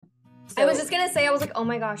I was just gonna say, I was like, oh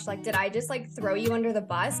my gosh, like, did I just like throw you under the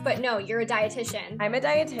bus? But no, you're a dietitian. I'm a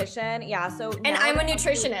dietitian. Yeah. So And now I'm a that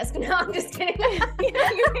nutritionist. No, I'm just kidding. yeah,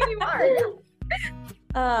 you are.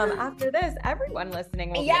 Yeah. After this, everyone listening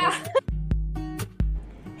will be. Yeah.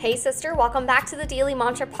 Hey sister, welcome back to the Daily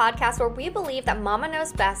Mantra podcast, where we believe that mama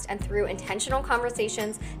knows best, and through intentional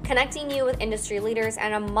conversations, connecting you with industry leaders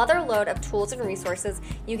and a mother load of tools and resources,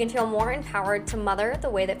 you can feel more empowered to mother the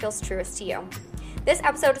way that feels truest to you. This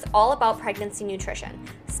episode is all about pregnancy nutrition.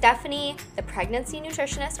 Stephanie, the pregnancy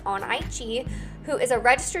nutritionist on IG, who is a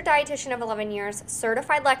registered dietitian of 11 years,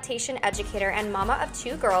 certified lactation educator, and mama of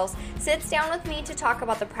 2 girls, sits down with me to talk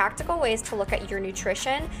about the practical ways to look at your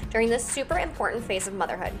nutrition during this super important phase of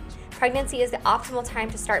motherhood. Pregnancy is the optimal time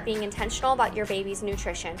to start being intentional about your baby's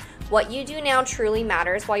nutrition. What you do now truly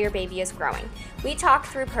matters while your baby is growing. We talk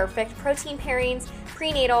through perfect protein pairings,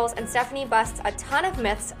 prenatals, and Stephanie busts a ton of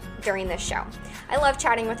myths during this show. I love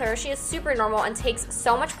chatting with her. She is super normal and takes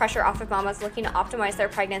so much pressure off of mamas looking to optimize their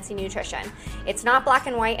pregnancy nutrition. It's not black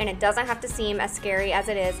and white, and it doesn't have to seem as scary as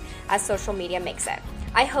it is as social media makes it.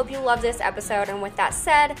 I hope you love this episode, and with that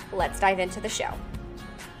said, let's dive into the show.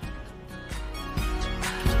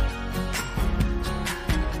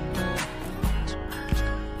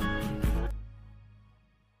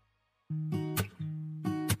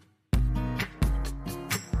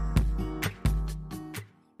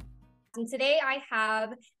 And today I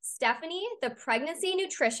have Stephanie, the pregnancy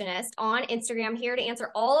nutritionist, on Instagram here to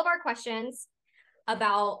answer all of our questions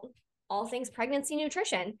about all things pregnancy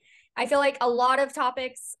nutrition. I feel like a lot of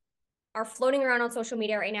topics are floating around on social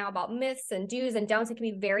media right now about myths and do's and don'ts. It can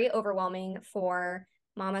be very overwhelming for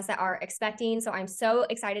mamas that are expecting. So I'm so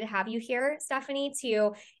excited to have you here, Stephanie,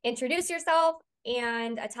 to introduce yourself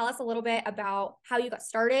and tell us a little bit about how you got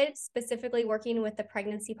started, specifically working with the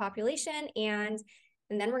pregnancy population, and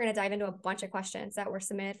then we're going to dive into a bunch of questions that were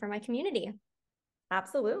submitted from my community.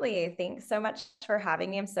 Absolutely. Thanks so much for having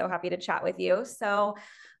me. I'm so happy to chat with you. So,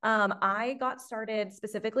 I got started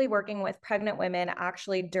specifically working with pregnant women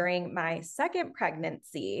actually during my second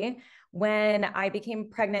pregnancy. When I became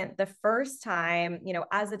pregnant the first time,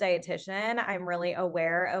 as a dietitian, I'm really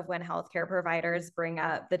aware of when healthcare providers bring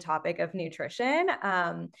up the topic of nutrition.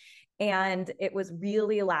 And it was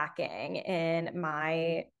really lacking in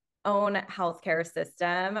my own healthcare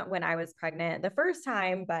system when I was pregnant the first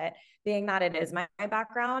time. But being that it is my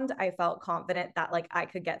background, I felt confident that like I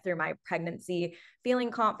could get through my pregnancy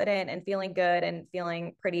feeling confident and feeling good and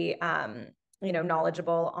feeling pretty,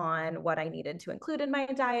 knowledgeable on what I needed to include in my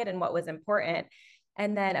diet and what was important.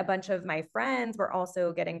 And then a bunch of my friends were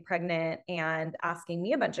also getting pregnant and asking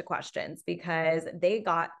me a bunch of questions because they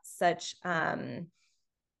got such, a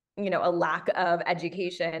lack of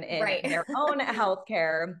education in Right. their own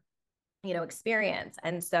healthcare experience.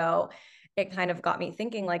 And so it kind of got me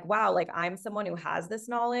thinking like, wow, like I'm someone who has this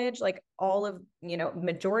knowledge, like all of,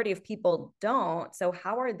 majority of people don't. So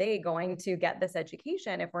how are they going to get this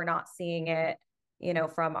education if we're not seeing it,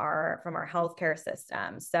 from our healthcare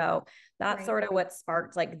system? So that's Right. sort of what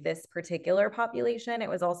sparked like this particular population. It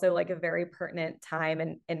was also like a very pertinent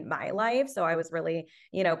time in my life. So I was really,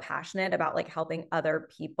 passionate about like helping other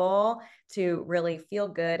people to really feel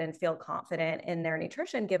good and feel confident in their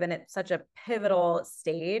nutrition, given it's such a pivotal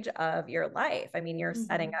stage of your life. I mean, you're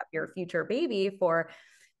setting up your future baby for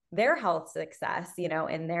their health success,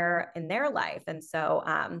 in their life. And so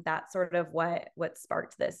that's sort of what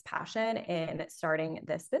sparked this passion in starting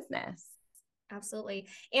this business. Absolutely.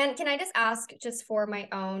 And can I just ask, just for my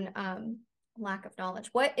own lack of knowledge,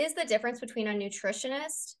 what is the difference between a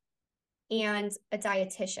nutritionist and a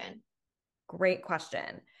dietitian? Great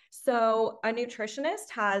question. So a nutritionist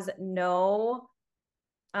has no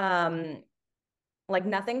like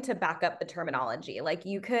nothing to back up the terminology. Like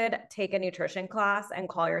you could take a nutrition class and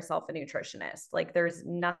call yourself a nutritionist. Like there's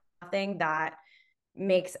nothing that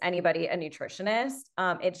makes anybody a nutritionist.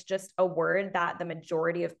 It's just a word that the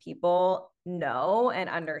majority of people know and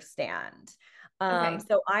understand. Okay.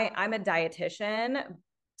 So I'm a dietitian.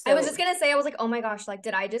 I was So just going to say, I was like, oh my gosh, like,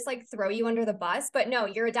 did I just like throw you under the bus? But no,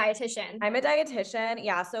 you're a dietitian. I'm a dietitian.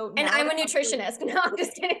 Yeah. So And now I'm a that nutritionist. No, I'm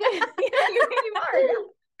just kidding. yeah, you are. Yeah.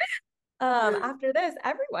 After this,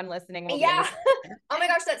 everyone listening will be a Yeah. nutritionist. Oh my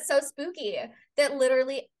gosh, that's so spooky. That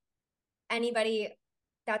literally anybody,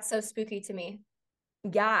 that's so spooky to me.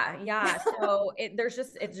 Yeah. So it's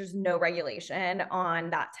just no regulation on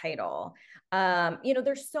that title.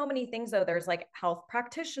 There's so many things though. There's like health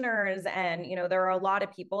practitioners and, there are a lot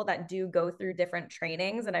of people that do go through different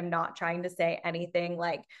trainings, and I'm not trying to say anything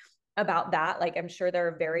like about that. Like I'm sure there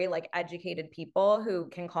are very like educated people who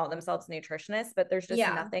can call themselves nutritionists, but there's just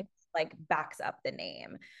Yeah. nothing like backs up the name.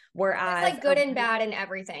 There's Whereas like good and bad and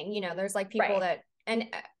everything, there's like people right. that, and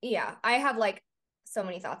yeah, I have like so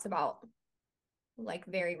many thoughts about like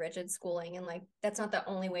very rigid schooling, and like that's not the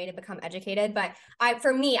only way to become educated, but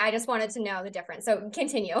for me, I just wanted to know the difference. So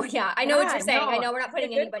continue. Yeah, I know what Yeah, you're saying. I no, know we're not it's a putting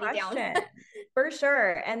good anybody down. question. For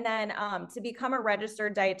sure. And then to become a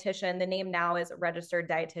registered dietitian, the name now is registered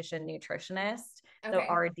dietitian nutritionist. So Okay.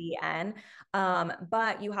 RDN.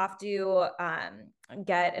 But you have to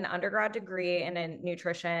get an undergrad degree in a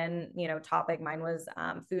nutrition, topic. Mine was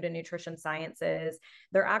food and nutrition sciences.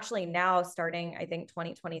 They're actually now starting, I think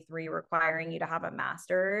 2023, requiring you to have a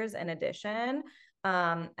master's in addition.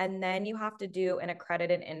 And then you have to do an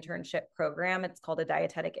accredited internship program. It's called a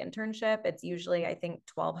dietetic internship. It's usually, I think,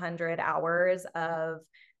 1,200 hours of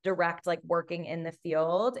direct, like working in the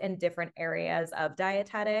field in different areas of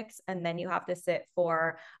dietetics. And then you have to sit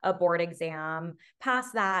for a board exam,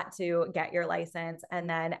 pass that to get your license. And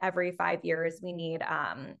then every 5 years, we need,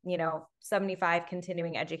 75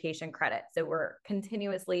 continuing education credits. So we're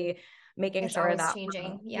continuously making It's sure always that we're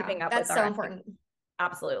changing. Yeah, keeping up with that's our so education. important.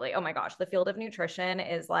 Absolutely. Oh my gosh. The field of nutrition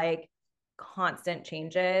is like constant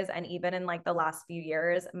changes. And even in like the last few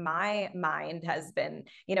years, my mind has been,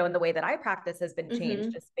 in the way that I practice has been changed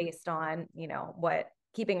Mm-hmm. just based on, what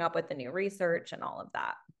keeping up with the new research and all of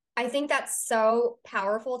that. I think that's so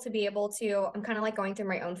powerful to be able to. I'm kind of like going through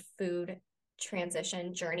my own food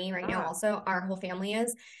transition journey right now, Ah, also. Our whole family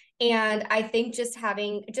is. And I think just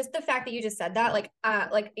having just the fact that you just said that,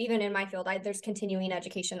 like even in my field, there's continuing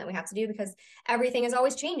education that we have to do because everything is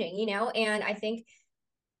always changing, and I think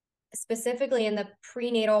specifically in the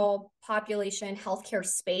prenatal population healthcare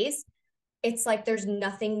space, it's like there's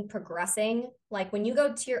nothing progressing. Like when you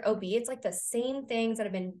go to your OB, it's like the same things that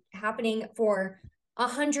have been happening for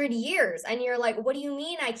 100 years, and you're like, what do you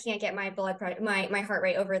mean I can't get my blood pressure, my heart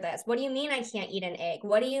rate over this? What do you mean I can't eat an egg?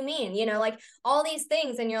 What do you mean? Like all these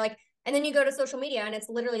things, and you're like, and then you go to social media, and it's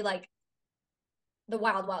literally like the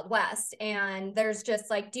wild wild west, and there's just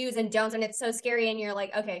like do's and don'ts, and it's so scary, and you're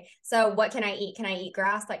like, okay, so what can I eat? Can I eat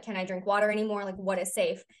grass? Like, can I drink water anymore? Like, what is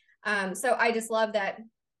safe? So I just love that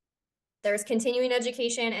there's continuing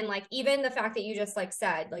education, and like even the fact that you just like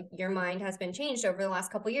said like your mind has been changed over the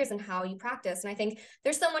last couple of years and how you practice, and I think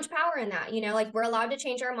there's so much power in that, like we're allowed to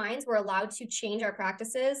change our minds, we're allowed to change our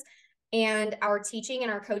practices and our teaching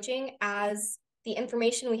and our coaching as the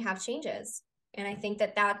information we have changes. And I think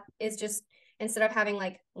that that is just, instead of having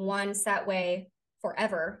like one set way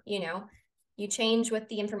forever, you change with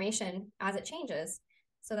the information as it changes.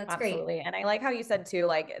 So that's great. absolutely. And I like how you said too,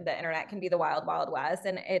 like the internet can be the wild, wild west.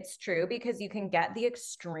 And it's true because you can get the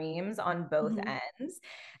extremes on both Mm-hmm. ends.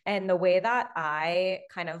 And the way that I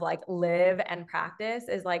kind of like live and practice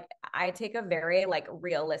is like I take a very like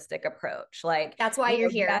realistic approach. Like, That's why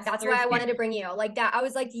you're here. yes, That's why there's I wanted to bring you. Like that. I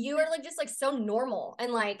was like, you are like just like so normal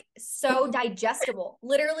and like so digestible,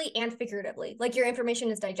 literally and figuratively. Like your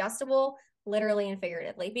information is digestible, literally and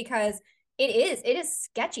figuratively, because it is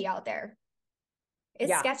sketchy out there. It's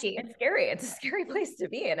yeah, sketchy. it's scary. It's a scary place to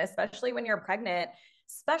be. And especially when you're pregnant,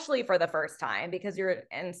 especially for the first time, because you're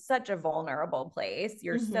in such a vulnerable place.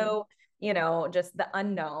 You're Mm-hmm. so, just the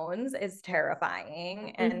unknowns is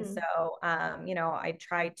terrifying. And Mm-hmm. so, I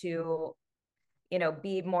try to,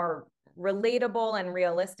 be more relatable and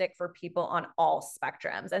realistic for people on all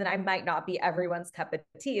spectrums. And I might not be everyone's cup of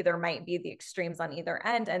tea. There might be the extremes on either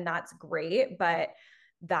end, and that's great. But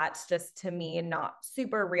that's just to me not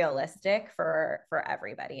super realistic for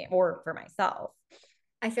everybody or for myself.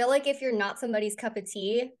 I feel like if you're not somebody's cup of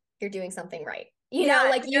tea, you're doing something right. Yeah,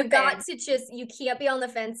 Like it's a you good got thing. to just, you can't be on the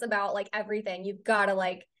fence about like everything. You've got to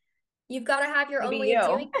have your To be own way of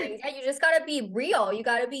doing you. things. Yeah, you just got to be real. You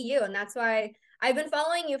got to be you. And that's why I've been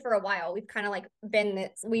following you for a while. We've kind of like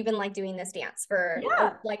we've been like doing this dance for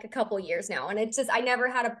Yeah. like a couple years now. And it's just, I never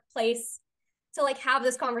had a place to like have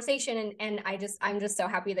this conversation. And I'm just so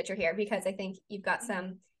happy that you're here because I think you've got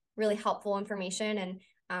some really helpful information. And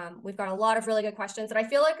we've got a lot of really good questions that I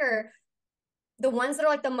feel like are the ones that are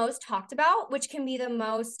like the most talked about, which can be the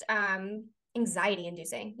most anxiety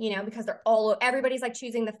inducing, because everybody's like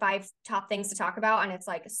choosing the 5 top things to talk about, and it's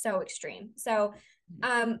like so extreme. So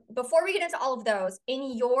before we get into all of those,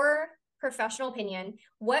 in your professional opinion,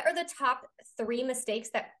 what are the top 3 mistakes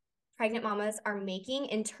that pregnant mamas are making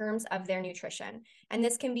in terms of their nutrition? And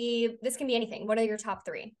this can be anything. What are your top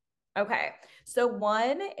 3? Okay. So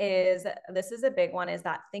one is, this is a big one, is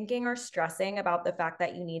that thinking or stressing about the fact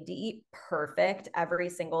that you need to eat perfect every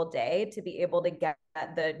single day to be able to get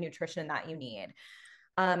the nutrition that you need.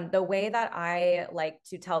 The way that I like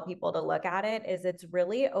to tell people to look at it is it's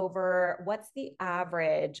really over what's the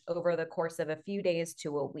average over the course of a few days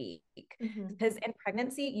to a week. Mm-hmm. Because in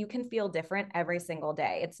pregnancy, you can feel different every single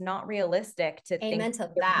day. It's not realistic to Amen think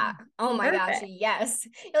to you're that. Oh my gosh, perfect. yes.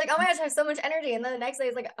 You're like, oh my gosh, I have so much energy. And then the next day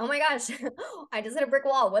it's like, oh my gosh, I just hit a brick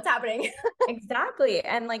wall. What's happening? Exactly.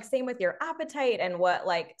 And like same with your appetite and what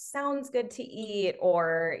like sounds good to eat,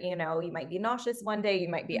 or you might be nauseous one day, you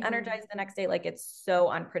might be Mm-hmm. energized the next day. Like it's so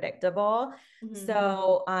unpredictable. Mm-hmm.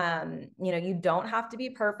 So you don't have to be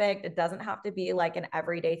perfect. It doesn't have to be like an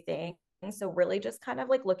everyday thing. So really just kind of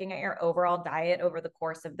like looking at your overall diet over the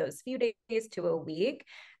course of those few days to a week,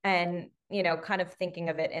 and kind of thinking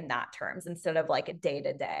of it in that terms instead of like a day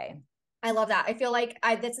to day. I love that. I feel like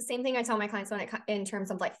that's the same thing I tell my clients in terms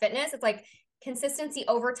of like fitness. It's like consistency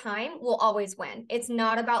over time will always win. It's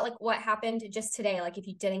not about like what happened just today. Like if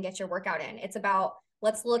you didn't get your workout in, it's about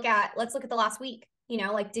let's look at the last week.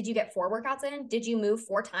 Like did you get 4 workouts in? Did you move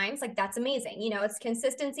 4 times? Like that's amazing. It's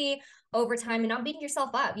consistency over time and not beating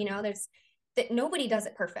yourself up. There's that nobody does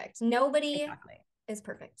it perfect. Nobody Exactly. is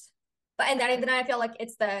perfect. But and then I feel like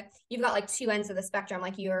you've got like two ends of the spectrum.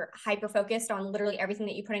 Like you're hyper focused on literally everything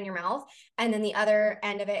that you put in your mouth. And then the other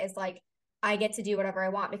end of it is like, I get to do whatever I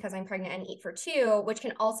want because I'm pregnant and eat for two, which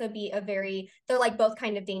can also be they're like both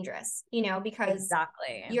kind of dangerous, because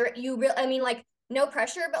Exactly. I mean, like no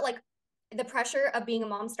pressure, but like the pressure of being a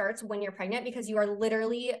mom starts when you're pregnant because you are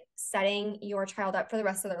literally setting your child up for the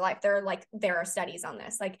rest of their life. There are studies on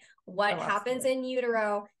this, like what Oh, happens absolutely. in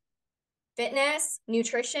utero, fitness,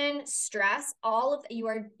 nutrition, stress, all of you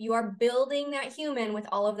are building that human with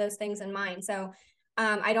all of those things in mind. So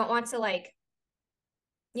I don't want to like,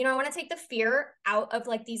 I want to take the fear out of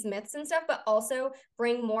like these myths and stuff, but also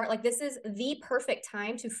bring more like this is the perfect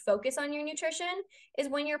time to focus on your nutrition is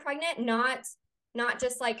when you're pregnant, not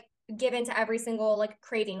just like give into every single like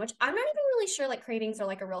craving, which I'm not even really sure like cravings are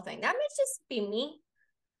like a real thing. That might just be me,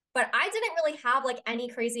 but I didn't really have like any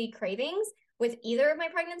crazy cravings with either of my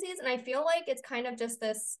pregnancies. And I feel like it's kind of just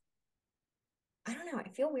this, I don't know. I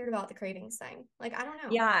feel weird about the cravings thing. Like, I don't know.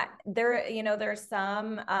 Yeah, there's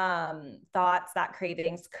some thoughts that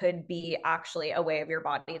cravings could be actually a way of your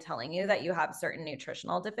body telling you that you have certain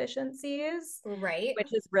nutritional deficiencies, Right.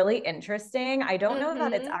 which is really interesting. I don't know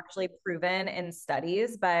that it's Mm-hmm. actually proven in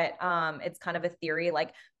studies, but it's kind of a theory.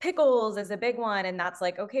 Like pickles is a big one, and that's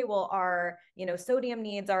like, okay, well, our sodium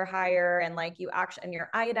needs are higher, and like and your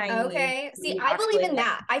iodine needs, Okay. See, you I believe actually in like,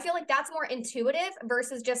 that. I feel like that's more intuitive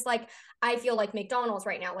versus just like, I feel like McDonald's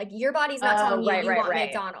right now. Like, your body's not telling oh, you right, you right, want right.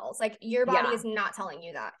 McDonald's. Like, your body Yeah. is not telling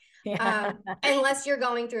you that. Yeah. Unless you're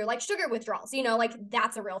going through like sugar withdrawals, like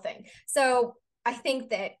that's a real thing. So I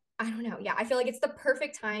think that, I don't know. Yeah. I feel like it's the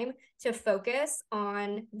perfect time to focus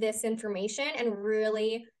on this information and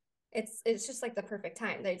really, it's just like the perfect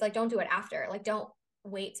time. It's like, don't do it after. Like, don't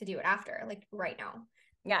wait to do it after, like right now.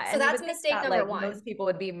 Yeah, So and you that's would think mistake that number like one. most people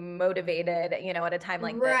would be motivated, at a time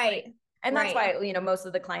like this. Like, Right. and that's Right. why, most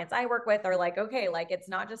of the clients I work with are like, okay, like it's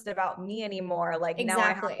not just about me anymore. Like now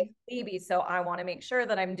I have a Exactly. baby, so I want to make sure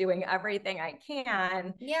that I'm doing everything I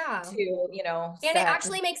can Yeah. to, And it set.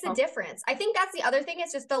 actually makes a difference. I think that's the other thing.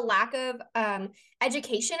 It's just the lack of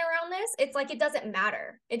education around this. It's like it doesn't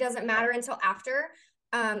matter. It doesn't Right. matter until after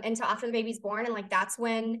the baby's born, and like that's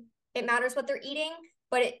when it matters what they're eating.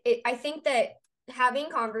 But I think that having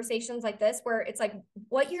conversations like this, where it's like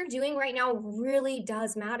what you're doing right now really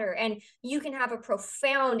does matter, and you can have a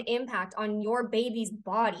profound impact on your baby's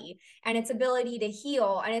body and its ability to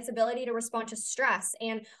heal and its ability to respond to stress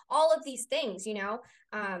and all of these things.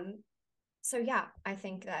 So yeah, I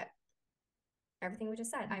think that everything we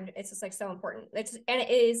just said, it's just like so important. And it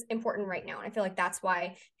is important right now. And I feel like that's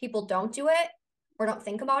why people don't do it or don't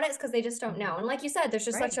think about it, is because they just don't know. And like you said, there's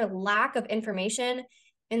just such Right. a lack of information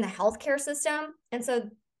in the healthcare system. And so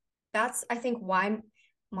that's, I think, why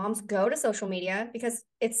moms go to social media, because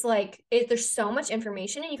it's like there's so much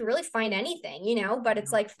information and you can really find anything, but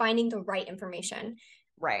it's like finding the right information.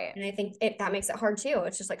 Right. And I think that makes it hard too.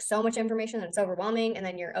 It's just like so much information that it's overwhelming. And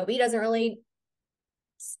then your OB doesn't really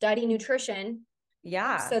study nutrition.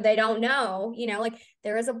 Yeah. So they don't know, like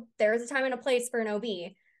there is a time and a place for an OB,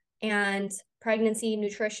 and pregnancy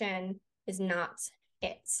nutrition is not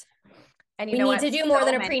it. And you We know need what? to do more So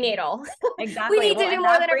than a many. prenatal. We Exactly. need to Well, do and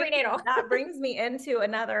more than a prenatal. that brings me into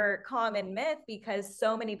another common myth, because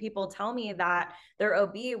so many people tell me that their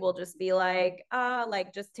OB will just be like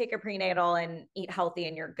just take a prenatal and eat healthy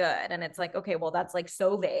and you're good. And it's like, okay, well, that's like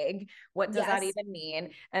so vague. What does that Yes. even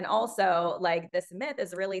mean? And also, like, this myth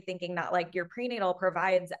is really thinking that like your prenatal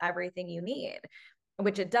provides everything you need,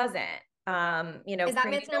 which it doesn't. Is that myth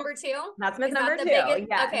Prenatal, number two? that's myth Is that number the two. biggest?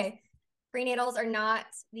 Yes. Okay. Prenatals are not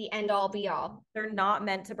the end all be all. They're not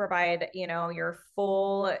meant to provide, your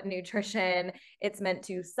full nutrition. It's meant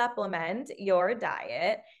to supplement your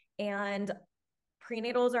diet. And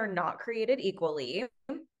prenatals are not created equally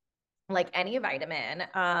like any vitamin.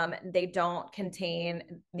 They don't contain,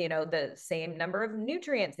 the same number of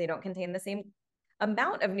nutrients. They don't contain the same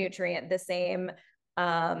amount of nutrient, the same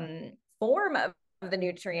form of the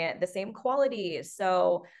nutrient, the same quality.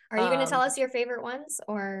 So, Are you going to tell us your favorite ones,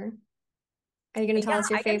 or are you going to tell yeah, us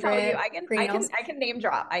your I can tell you, favorite I can, I can, prenatals? I can name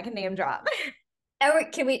drop. I can name drop.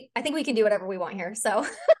 Can we? I think we can do whatever we want here. So,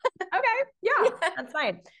 Okay. Yeah, yeah. that's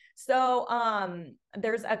fine. So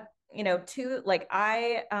there's two, like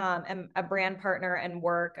I am a brand partner and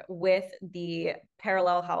work with the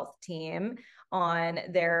Parallel Health team on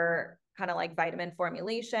their kind of like vitamin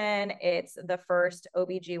formulation. It's the first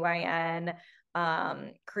OBGYN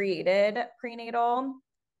created prenatal.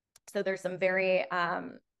 So there's some very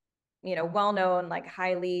well-known, like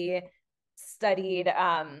highly studied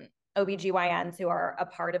OBGYNs who are a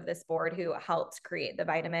part of this board who helped create the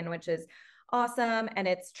vitamin, which is awesome. And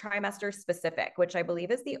it's trimester specific, which I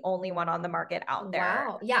believe is the only one on the market out there.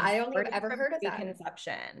 Wow. Yeah, I don't think I've Starting ever from heard of that.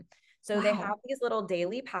 preconception. So they have Wow. these little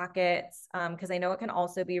daily packets because I know it can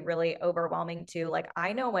also be really overwhelming too. Like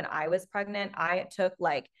I know when I was pregnant, I took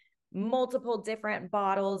like multiple different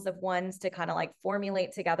bottles of ones to kind of like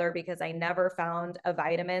formulate together because I never found a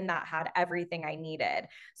vitamin that had everything I needed.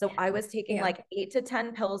 So I was taking Yeah. like 8 to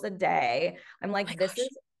 10 pills a day. I'm Oh my like, this gosh.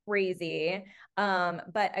 is crazy.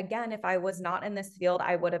 But again, if I was not in this field,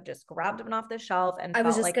 I would have just grabbed one off the shelf and I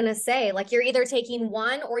was felt just like gonna say, like, you're either taking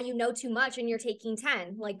one or you know too much and you're taking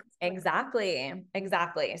 10. Like, exactly,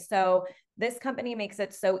 exactly. So this company makes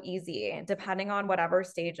it so easy, depending on whatever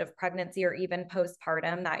stage of pregnancy or even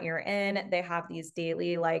postpartum that you're in. They have these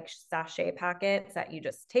daily like sachet packets that you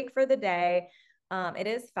just take for the day. It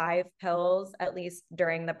is 5 pills, at least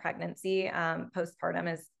during the pregnancy.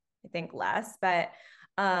 Postpartum is, I think, less, but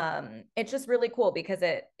it's just really cool because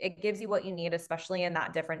it gives you what you need, especially in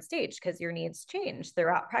that different stage, because your needs change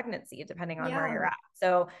throughout pregnancy depending on where yeah. you're at.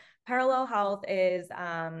 So Parallel Health is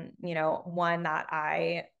one that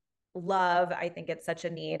I love. I think it's such a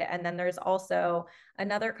need. And then there's also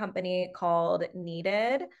another company called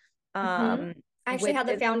Needed, Hmm. I actually which had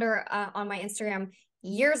the is, founder on my Instagram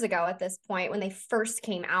years ago at this point when they first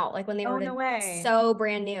came out, like when they oh, were no way. so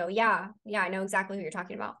brand new. Yeah. Yeah. I know exactly who you're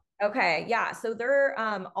talking about. Okay, yeah. So they're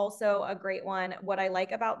also a great one. What I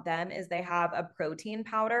like about them is they have a protein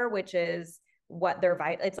powder, which is what they're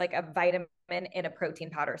it's like a vitamin in a protein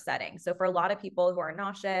powder setting. So for a lot of people who are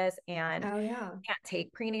nauseous and Oh, yeah. can't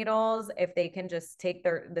take prenatals, if they can just take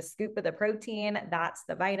the scoop of the protein, that's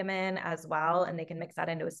the vitamin as well, and they can mix that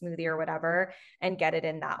into a smoothie or whatever and get it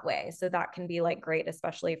in that way. So that can be like great,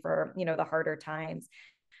 especially for the harder times.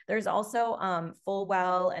 There's also Full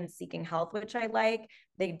Well and Seeking Health, which I like.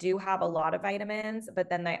 They do have a lot of vitamins, but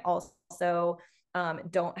then they also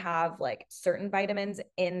don't have like certain vitamins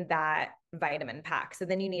in that vitamin pack. So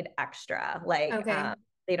then you need extra. Like Okay.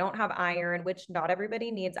 they don't have iron, which not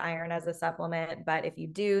everybody needs iron as a supplement, but if you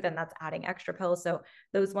do, then that's adding extra pills. So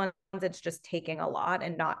those ones, it's just taking a lot,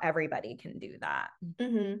 and not everybody can do that.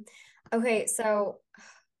 Hmm. Okay. So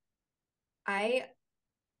I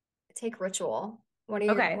take Ritual.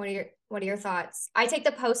 Okay. What are your thoughts? I take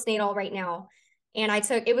the postnatal right now, and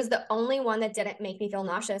it was the only one that didn't make me feel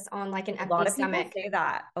nauseous on like an A empty lot of people stomach. say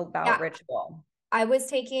that about Yeah, Ritual. I was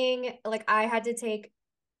taking like I had to take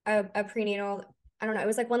a prenatal. I don't know. It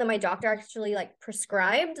was like one that my doctor actually like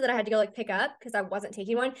prescribed that I had to go like pick up because I wasn't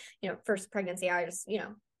taking one. First pregnancy, I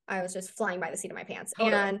was just flying by the seat of my pants.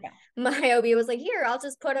 Totally. And Yeah. my OB was like, "Here, I'll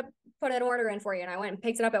just put an order in for you." And I went and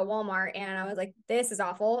picked it up at Walmart, and I was like, "This is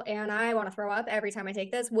awful, and I want to throw up every time I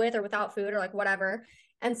take this with or without food or like whatever."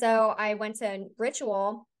 And so I went to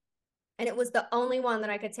Ritual, and it was the only one that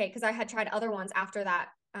I could take because I had tried other ones after that.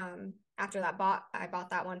 I bought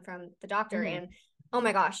that one from the doctor, Mhm. and oh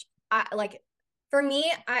my gosh, I like for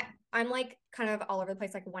me, I'm like kind of all over the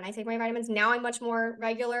place. Like when I take my vitamins now, I'm much more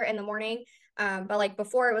regular in the morning. But like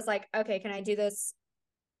before, it was like, okay, can I do this?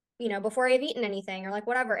 Before I've eaten anything or like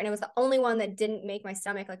whatever. And it was the only one that didn't make my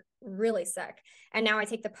stomach like really sick. And now I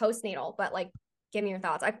take the postnatal, but like, give me your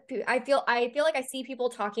thoughts. I feel like I see people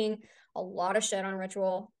talking a lot of shit on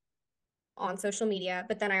Ritual on social media,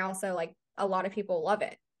 but then I also like a lot of people love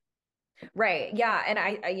it. Right. Yeah.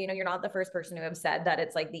 And you're not the first person who have said that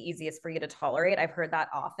it's like the easiest for you to tolerate. I've heard that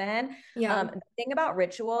often. Yeah. The thing about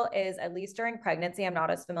Ritual is, at least during pregnancy, I'm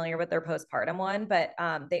not as familiar with their postpartum one, but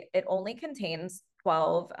it only contains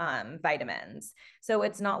 12 vitamins. So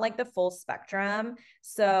it's not like the full spectrum.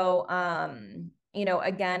 So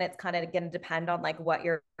again, it's kind of going to depend on like what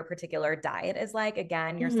your particular diet is like.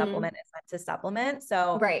 Again, your Mm-hmm. supplement is meant to supplement.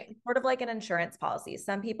 So Right. sort of like an insurance policy.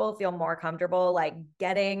 Some people feel more comfortable like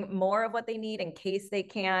getting more of what they need in case they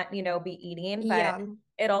can't, be eating, but Yeah.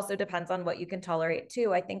 it also depends on what you can tolerate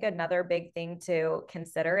too. I think another big thing to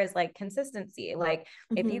consider is like consistency. Like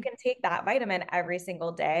if you Mm-hmm. can take that vitamin every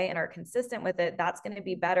single day and are consistent with it, that's going to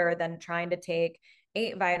be better than trying to take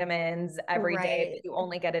 8 vitamins every day, but Right. you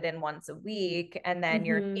only get it in once a week. And then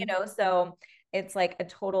Mm-hmm. so it's like a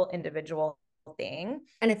total individual thing.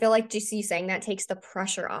 And I feel like just you saying that takes the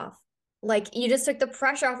pressure off. Like you just took the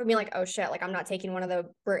pressure off of being like, oh shit, like I'm not taking one of the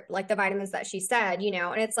vitamins that she said,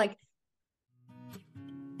 and it's like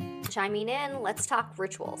chiming in, let's talk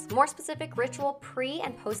rituals. More specific, ritual pre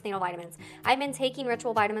and postnatal vitamins. I've been taking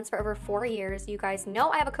ritual vitamins for over 4 years. You guys know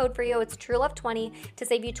I have a code for you. It's TrueLove20 to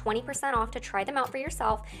save you 20% off to try them out for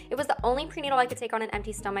yourself. It was the only prenatal I could take on an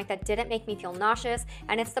empty stomach that didn't make me feel nauseous,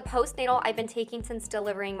 and it's the postnatal I've been taking since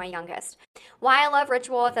delivering my youngest. Why I love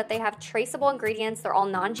Ritual is that they have traceable ingredients. They're all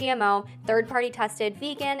non-GMO, third-party tested,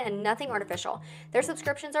 vegan, and nothing artificial. Their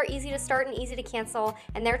subscriptions are easy to start and easy to cancel,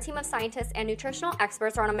 and their team of scientists and nutritional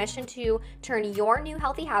experts are on a mission to turn your new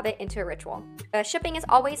healthy habit into a ritual. Shipping is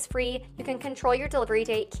always free. You can control your delivery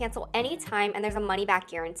date, cancel anytime, and there's a money-back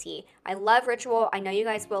guarantee. I love Ritual. I know you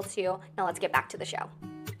guys will too. Now let's get back to the show.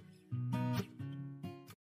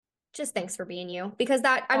 Just thanks for being you, because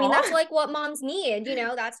that's Aw. like what moms need,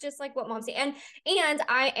 that's just like what moms need. And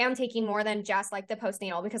I am taking more than just like the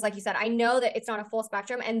postnatal, because like you said, I know that it's not a full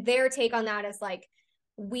spectrum, and their take on that is like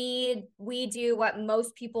we do what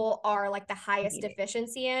most people are like the highest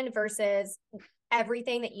deficiency in versus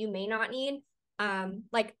everything that you may not need.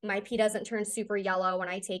 Like my pee doesn't turn super yellow when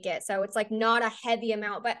I take it, so it's like not a heavy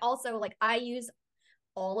amount, but also like I use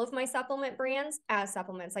all of my supplement brands as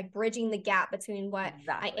supplements, like bridging the gap between what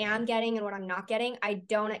I Exactly. am getting and what I'm not getting. I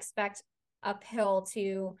don't expect a pill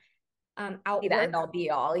to Be the end outwork all be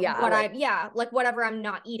all. Yeah. what Like, like whatever I'm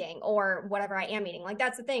not eating or whatever I am eating. Like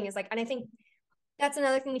that's the thing is like, and I think that's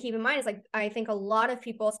another thing to keep in mind is like, I think a lot of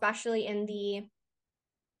people, especially in the,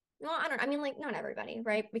 well, I mean, like not everybody,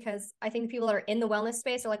 right? Because I think the people that are in the wellness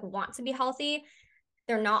space are like want to be healthy.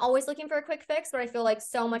 They're not always looking for a quick fix, but I feel like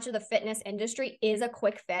so much of the fitness industry is a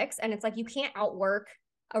quick fix. And it's like you can't outwork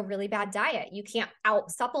a really bad diet. You can't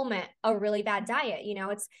out supplement a really bad diet.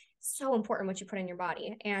 It's so important what you put in your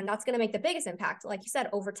body. And that's going to make the biggest impact, like you said,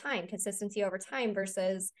 over time, consistency over time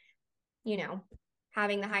versus, you know,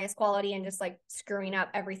 having the highest quality and just like screwing up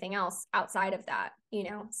everything else outside of that.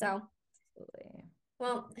 So, absolutely.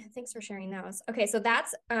 well, thanks for sharing those. Okay. So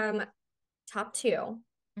that's top two.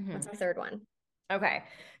 What's our third one? Okay.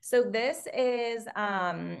 So this is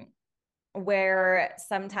where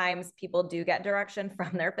sometimes people do get direction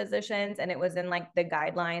from their physicians, and it was in like the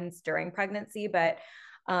guidelines during pregnancy, but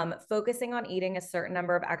focusing on eating a certain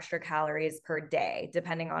number of extra calories per day,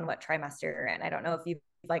 depending on what trimester you're in. I don't know if you've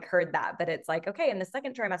like heard that, but it's like, okay, in the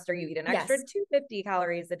second trimester, you eat an extra Yes. 250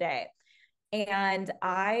 calories a day. And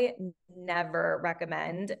I never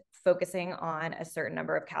recommend focusing on a certain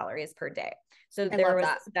number of calories per day. So I there love was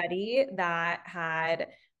that. a study that had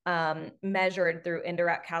measured through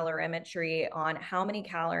indirect calorimetry on how many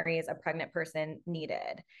calories a pregnant person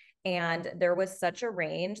needed. And there was such a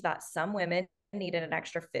range that some women needed an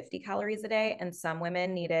extra 50 calories a day and some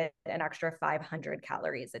women needed an extra 500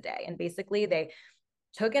 calories a day. And basically they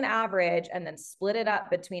took an average and then split it up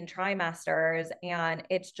between trimesters. And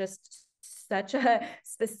it's just such a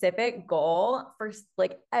specific goal for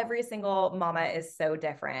like every single mama is so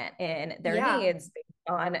different in their Yeah. needs based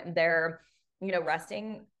on their,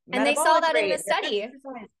 resting And they saw metabolic that in the rate, their study.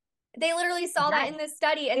 exercise. They literally saw that Yes. in this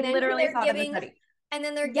study. They literally saw it in the study. And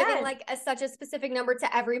then they're giving Yes. like such a specific number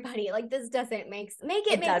to everybody. Like this doesn't make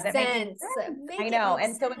it It make doesn't make sense. sense. I Make it know. make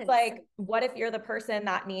And so it's sense. like, what if you're the person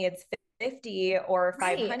that needs 50 or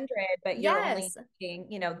Right. 500, but you're only Yes. eating,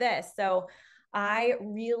 this? So I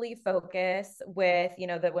really focus with,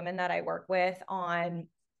 the women that I work with on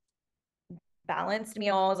balanced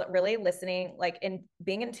meals, really listening, like in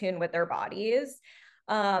being in tune with their bodies.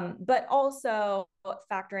 But also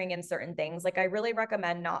factoring in certain things. Like I really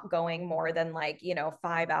recommend not going more than like,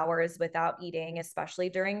 5 hours without eating, especially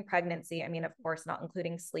during pregnancy. I mean, of course, not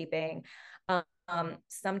including sleeping.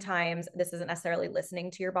 Sometimes this isn't necessarily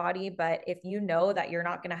listening to your body, but if you know that you're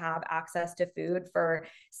not going to have access to food for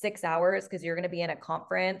 6 hours because you're going to be in a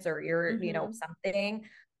conference or you're, something,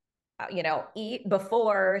 eat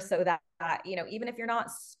before so that, even if you're not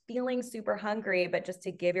feeling super hungry, but just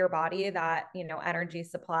to give your body that, energy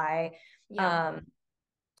supply. Yeah.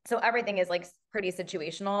 So everything is like pretty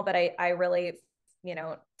situational, but I really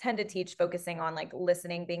tend to teach focusing on like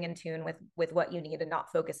listening, being in tune with what you need and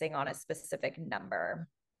not focusing on a specific number.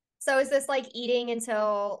 So is this like eating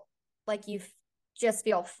until like you just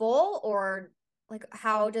feel full, or like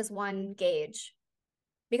how does one gauge?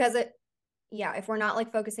 Because yeah, if we're not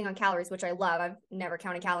like focusing on calories, which I love, I've never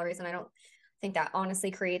counted calories and I don't think that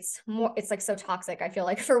honestly creates more, it's like so toxic. I feel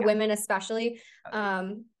like for Yeah. women, especially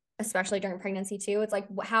during pregnancy too, it's like,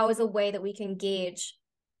 how is a way that we can gauge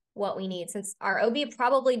what we need, since our OB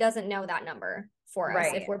probably doesn't know that number for us,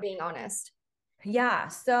 if Right. we're being honest. Yeah.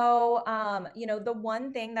 So, the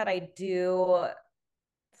one thing that I do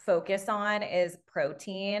focus on is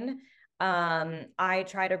protein. I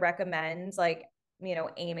try to recommend like,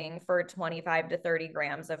 aiming for 25 to 30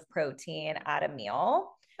 grams of protein at a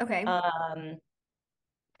meal. Okay. Um,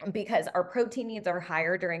 because our protein needs are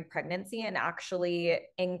higher during pregnancy and actually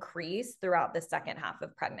increase throughout the second half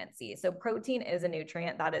of pregnancy. So protein is a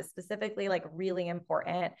nutrient that is specifically like really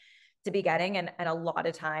important to be getting. And a lot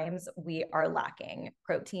of times we are lacking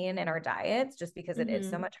protein in our diets just because it is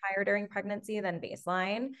so much higher during pregnancy than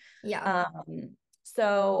baseline. Yeah.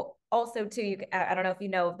 So also too, I don't know if you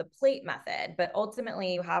know of the plate method, but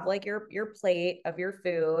ultimately you have like your plate of your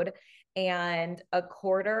food, and a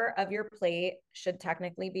quarter of your plate should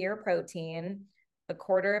technically be your protein. A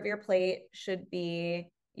quarter of your plate should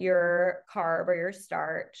be your carb or your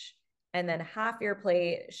starch. And then half your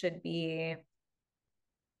plate should be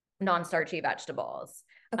non-starchy vegetables.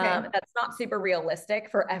 Okay. That's not super realistic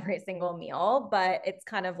for every single meal, but it's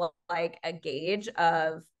kind of like a gauge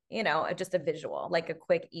of, just a visual, like a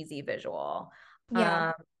quick, easy visual.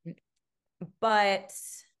 Yeah. Um, but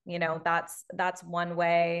that's one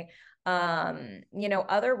way.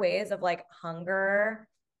 Other ways of like hunger,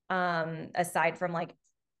 aside from like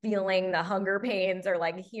feeling the hunger pains or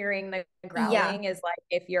like hearing the Yeah. growling, is like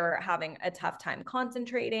if you're having a tough time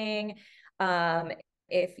concentrating, um,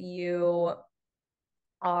 if you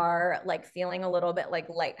are like feeling a little bit like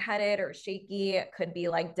lightheaded or shaky, it could be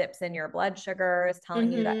like dips in your blood sugars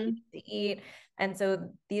telling you that you need to eat. And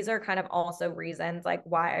so these are kind of also reasons like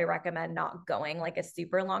why I recommend not going like a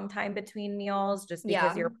super long time between meals, just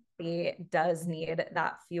because Yeah. your body does need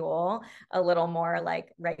that fuel a little more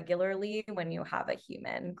like regularly when you have a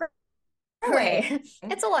human growing. Right.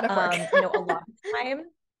 It's a lot of work. A lot of time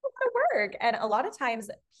work. And a lot of times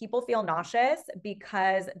people feel nauseous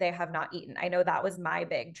because they have not eaten. I know that was my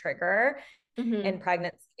big trigger in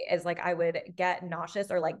pregnancy, is like I would get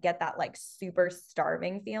nauseous or like get that like super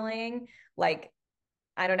starving feeling. Like,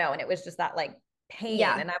 I don't know. And it was just that like pain.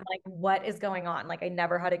 Yeah. And I'm like, what is going on? Like I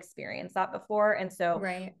never had experienced that before. And so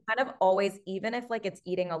Right. kind of always, even if like it's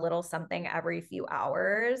eating a little something every few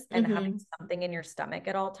hours and having something in your stomach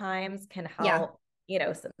at all times can Yeah. help,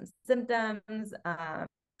 some symptoms.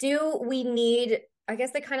 Do we need, I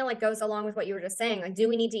guess that kind of like goes along with what you were just saying. Like, do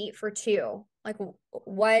we need to eat for two? Like,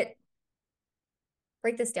 what,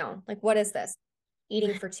 break this down. Like, what is this?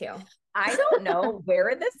 Eating for two. I don't know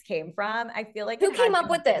where this came from. I feel like Who it came had to up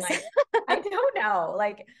with have been this? like, I don't know.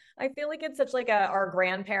 Like, I feel like it's such like our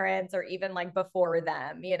grandparents or even like before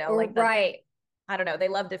them, like that's, Right. I don't know. They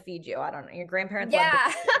love to feed you. I don't know. Your grandparents love to Yeah.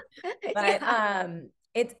 feed you. But Yeah.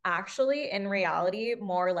 it's actually in reality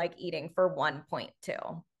more like eating for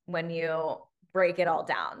 1.2 when you break it all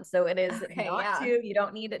down. So it is Okay. not Yeah. two, you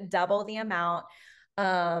don't need double the amount.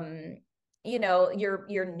 Um,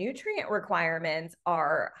 your nutrient requirements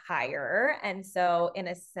are higher. And so in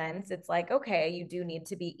a sense, it's like, okay, you do need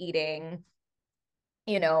to be eating,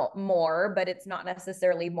 more, but it's not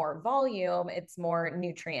necessarily more volume, it's more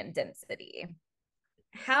nutrient density.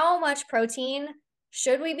 How much protein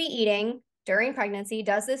should we be eating during pregnancy?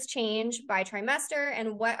 Does this change by trimester?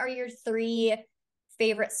 And what are your three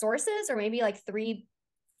favorite sources, or maybe like three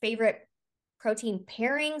favorite protein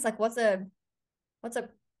pairings? Like what's a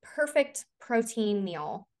perfect protein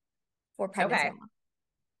meal for pregnant Okay. mama?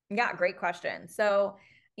 Yeah, great question. So,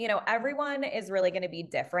 everyone is really going to be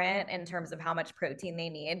different in terms of how much protein they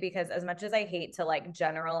need, because as much as I hate to like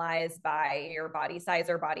generalize by your body size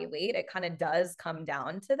or body weight, it kind of does come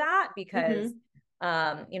down to that because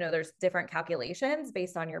there's different calculations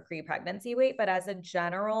based on your pre-pregnancy weight, but as a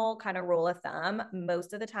general kind of rule of thumb,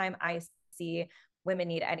 most of the time I see women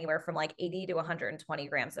need anywhere from like 80 to 120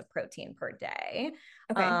 grams of protein per day.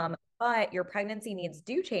 Okay. But your pregnancy needs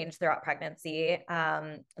do change throughout pregnancy.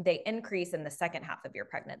 They increase in the second half of your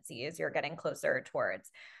pregnancy as you're getting closer towards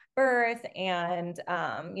birth and,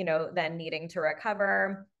 then needing to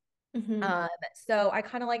recover. So I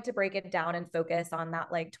kind of like to break it down and focus on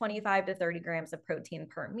that like 25 to 30 grams of protein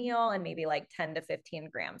per meal and maybe like 10 to 15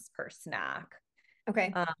 grams per snack.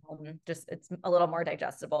 Okay. Just it's a little more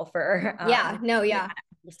digestible for Yeah. No, you yeah.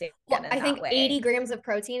 understand Well, in I that think 80 way. grams of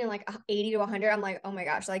protein and like 80 to 100, I'm like, oh my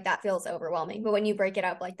gosh, like that feels overwhelming. But when you break it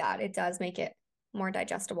up like that, it does make it more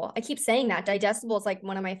digestible. I keep saying that digestible is like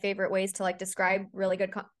one of my favorite ways to like describe really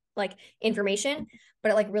good like information,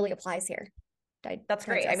 but it like really applies here. That's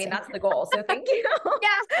great. I mean, Digesting. that's the goal. So thank you.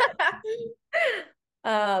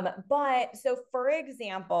 Yeah. But so for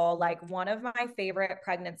example, like one of my favorite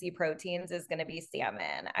pregnancy proteins is going to be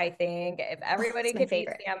salmon. I think if Oh, everybody it's my could eat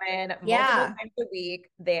favorite. salmon multiple Yeah. times a week,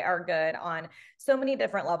 they are good on so many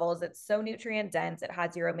different levels. It's so nutrient dense. It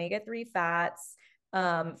has your omega-3 fats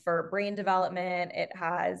for brain development. It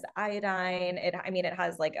has iodine. It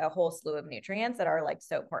has like a whole slew of nutrients that are like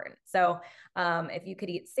so important. So if you could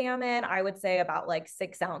eat salmon, I would say about like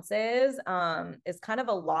 6 ounces is kind of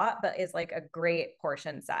a lot, but is like a great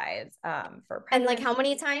portion size for And like pregnancy. how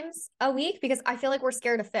many times a week? Because I feel like we're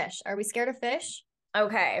scared of fish. Are we scared of fish?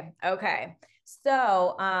 Okay. Okay.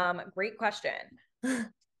 So great question.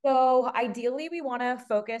 So ideally, we want to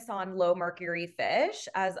focus on low mercury fish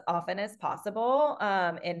as often as possible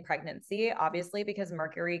in pregnancy, obviously, because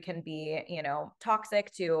mercury can be,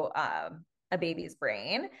 toxic to a baby's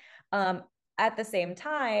brain. Um, at the same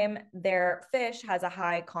time, their fish has a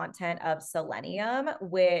high content of selenium,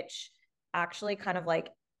 which actually kind of like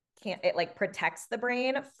it like protects the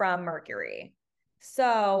brain from mercury.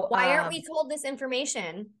 So, Why aren't we told this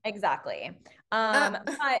information? exactly. Uh,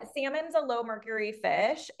 But salmon's a low mercury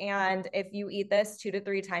fish. And if you eat this 2 to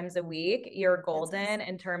 3 times a week, you're that's nice. golden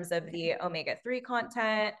in terms of Okay. the omega-3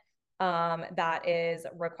 content that is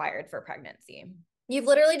required for pregnancy. You've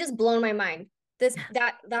literally just blown my mind.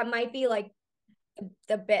 That might be like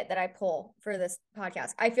the bit that I pull for this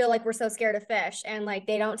podcast. I feel like we're so scared of fish and like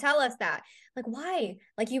they don't tell us that. Like why?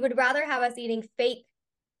 Like you would rather have us eating fake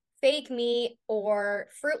meat or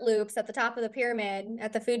Fruit Loops at the top of the pyramid,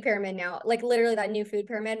 at the food pyramid now. Like literally that new food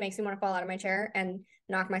pyramid makes me want to fall out of my chair and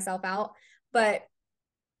knock myself out. Yeah. But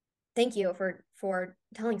thank you for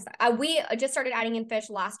telling us that. We just started adding in fish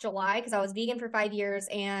last July because I was vegan for 5 years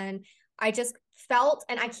and I just felt,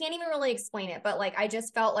 and I can't even really explain it, but like I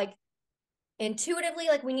just felt like intuitively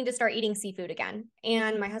like we need to start eating seafood again.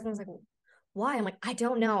 And my husband was like, why? I'm like, I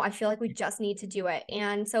don't know. I feel like we just need to do it.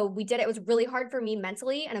 And so we did it. It was really hard for me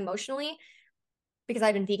mentally and emotionally because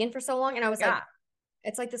I've been vegan for so long. And I was like, Yeah.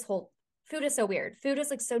 it's like this whole food is so weird. Food is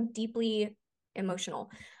like so deeply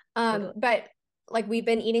emotional. Totally. But like we've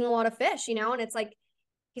been eating a lot of fish, and it's like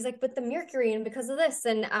he's like, but the mercury and because of this.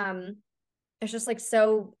 And it's just like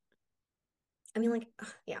so I mean, like,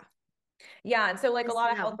 yeah. Yeah. And so like a Just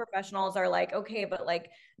lot of health no. professionals are like, okay, but like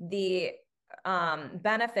the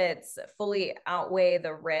benefits fully outweigh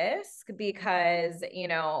the risk because,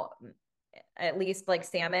 at least like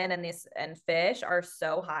salmon and fish are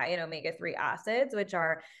so high in omega-3 acids, which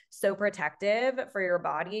are so protective for your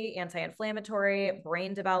body, anti-inflammatory,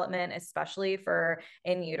 brain development, especially for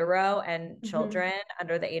in utero and Mm-hmm. children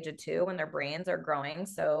under the age of 2 when their brains are growing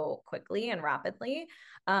so quickly and rapidly.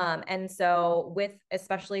 And so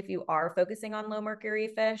especially if you are focusing on low mercury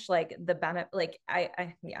fish, like the benefit, like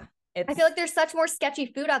yeah, I feel it's like there's such more sketchy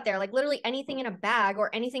food out there. Like literally anything in a bag or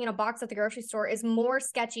anything in a box at the grocery store is more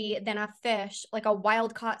sketchy than a fish, like a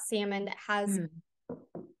wild caught salmon that has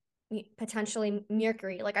mm, potentially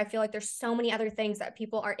mercury. Like I feel like there's so many other things that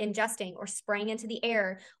people are ingesting or spraying into the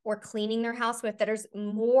air or cleaning their house with that is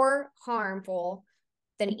more harmful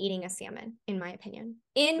than eating a salmon, in my opinion.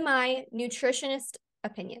 In my nutritionist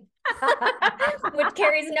opinion. Which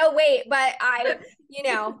carries no weight, but you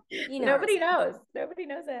know what I'm nobody saying. knows. Nobody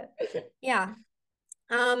knows it. Yeah.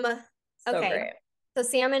 Um, So okay. great. So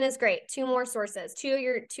salmon is great. Two more sources. Two of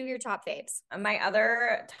your top faves. My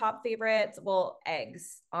other top favorites, well,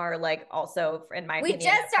 eggs are like also, in my We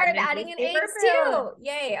opinion, just a started pregnancy adding in eggs superfood. too.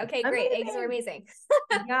 Yay. Okay, great. Eggs are Amazing.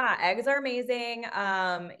 amazing. Yeah, eggs are amazing.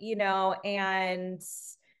 And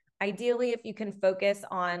ideally, if you can focus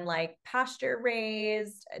on like pasture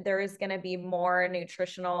raised, there is going to be more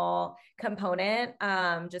nutritional component,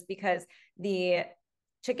 just because the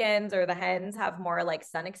chickens or the hens have more like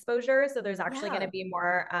sun exposure. So there's actually going to Yeah. be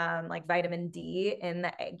more like vitamin D in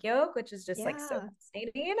the egg yolk, which is just like so Yeah.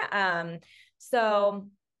 fascinating. So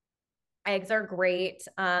eggs are great.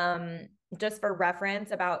 Just for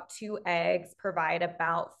reference, about 2 eggs provide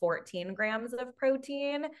about 14 grams of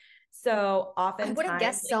protein. So I would have oftentimes,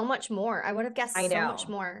 guessed like, so much more. I would have guessed I so much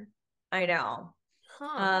know, more. I know.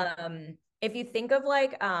 Huh. If you think of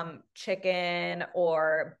like chicken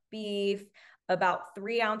or beef, about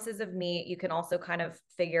 3 ounces of meat, you can also kind of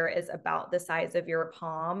figure is about the size of your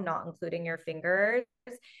palm, not including your fingers,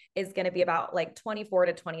 is going to be about like 24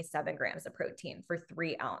 to 27 grams of protein for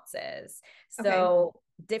 3 ounces. Okay. So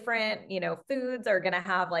different, foods are going to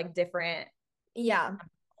have like different Yeah.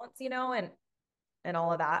 you know, and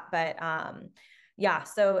all of that. But yeah,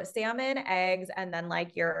 so salmon, eggs, and then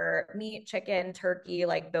like your meat, chicken, turkey,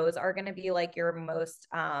 like those are going to be like your most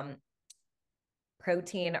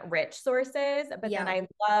protein rich sources. But then Yeah. I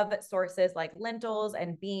love sources like lentils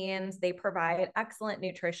and beans. They provide excellent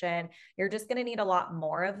nutrition. You're just going to need a lot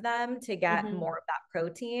more of them to get Hmm. more of that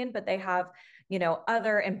protein, but they have, you know,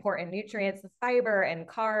 other important nutrients, fiber and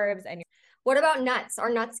carbs. And What about nuts? Are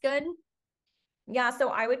nuts good? yeah, so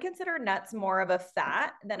I would consider nuts more of a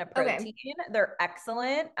fat than a Okay. protein. They're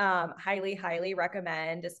excellent. Highly, highly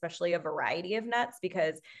recommend, especially a variety of nuts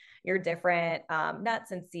because your different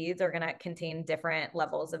nuts and seeds are going to contain different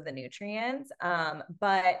levels of the nutrients,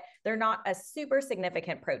 but they're not a super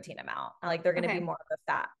significant protein amount. Like they're going to be Okay. more of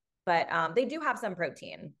a fat, but they do have some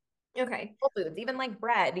protein. Okay. Whole foods, even like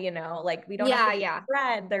bread, you know, like we don't have Yeah, to eat yeah.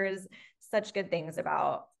 bread. There's such good things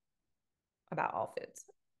about all foods.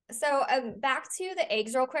 So back to the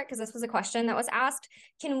eggs real quick, because this was a question that was asked.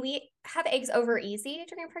 Can we have eggs over easy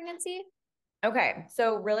during pregnancy? Okay,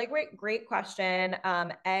 so really great question.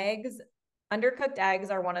 Eggs, undercooked eggs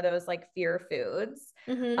are one of those like fear foods,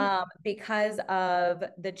 Mm-hmm. because of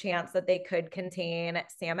the chance that they could contain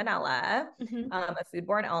salmonella, Mm-hmm. a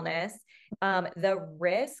foodborne illness. The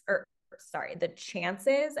risk, or sorry, the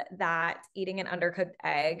chances that eating an undercooked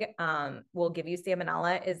egg will give you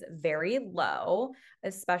salmonella is very low,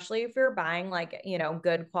 especially if you're buying like, you know,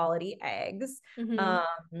 good quality eggs. Mm-hmm.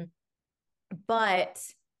 Um, but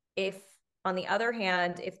if, on the other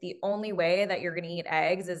hand, if the only way that you're going to eat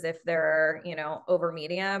eggs is if they're, you know, over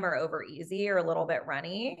medium or over easy or a little bit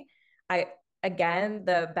runny, I, again,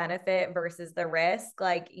 the benefit versus the risk,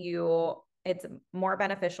 like it's more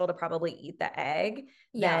beneficial to probably eat the egg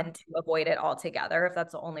Yeah. than to avoid it altogether if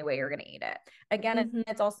that's the only way you're going to eat it. Again, Mm-hmm.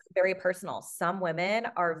 it's also very personal. Some women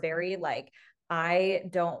are very like, I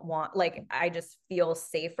don't want, like, I just feel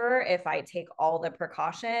safer if I take all the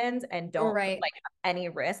precautions and don't Right. like any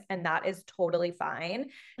risk. And that is totally fine.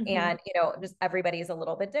 Mm-hmm. And, you know, just everybody's a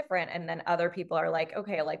little bit different. And then other people are like,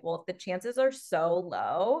 okay, like, well, if the chances are so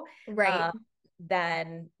low, Right.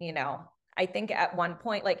 then, you know, I think at one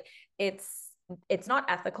point, like, it's not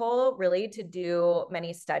ethical really to do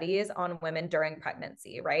many studies on women during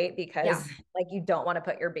pregnancy, right? Yeah. Because like you don't want to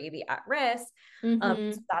put your baby at risk. So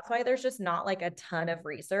Mm-hmm. that's why there's just not like a ton of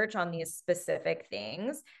research on these specific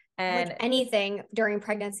things. Like And anything during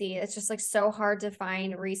pregnancy, it's just like so hard to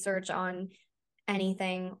find research on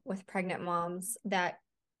anything with pregnant moms that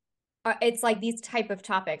it's like these type of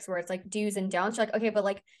topics where it's like do's and don'ts. You're like, okay, but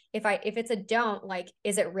like if it's a don't, like,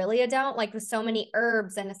 is it really a don't? Like with so many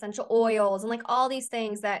herbs and essential oils and like all these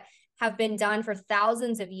things that have been done for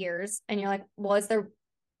thousands of years. And you're like, well, is there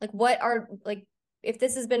like what are like if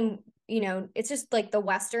this has been, it's just like the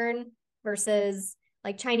Western versus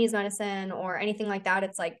like Chinese medicine or anything like that.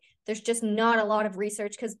 It's like there's just not a lot of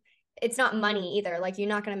research because it's not money either. Like you're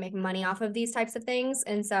not going to make money off of these types of things.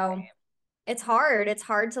 And so it's hard. It's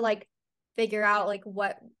hard to like figure out like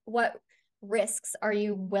what risks are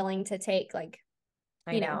you willing to take? Like,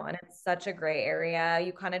 I you know, know, and it's such a gray area.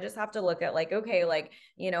 You kind of just have to look at like, okay, like,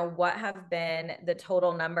 you know, what have been the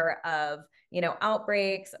total number of, you know,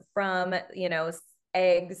 outbreaks from, you know,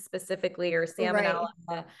 eggs specifically or salmonella,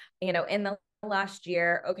 right. you know, in the last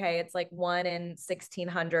year. Okay, it's like 1 in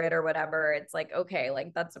 1,600 or whatever. It's like, okay,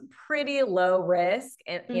 like that's a pretty low risk,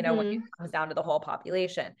 and you know, when it Mm-hmm. comes down to the whole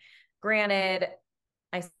population. Granted,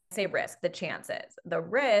 I say risk, the chances. The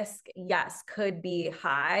risk, yes, could be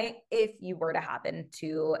high if you were to happen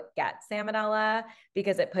to get salmonella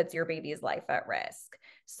because it puts your baby's life at risk. Yeah.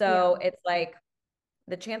 So it's like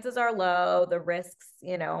the chances are low, the risks,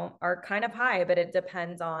 you know, are kind of high, but it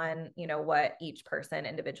depends on, you know, what each person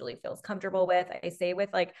individually feels comfortable with. I say with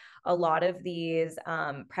like a lot of these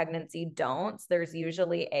pregnancy don'ts, there's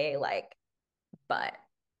usually a like but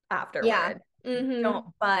Yeah. afterward. Mm-hmm. Don't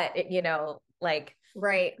but it, you know, like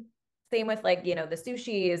Right. same with like, you know, the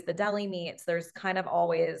sushis, the deli meats, there's kind of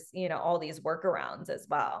always, you know, all these workarounds as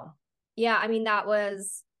well. Yeah. I mean, that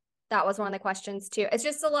was one of the questions too. It's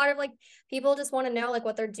just a lot of like people just want to know like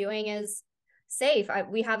what they're doing is safe.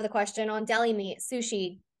 We have the question on deli meat,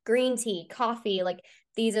 sushi, green tea, coffee. Like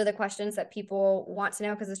these are the questions that people want to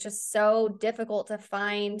know because it's just so difficult to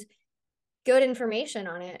find good information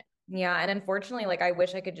on it. Yeah. And unfortunately, like I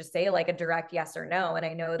wish I could just say like a direct yes or no. And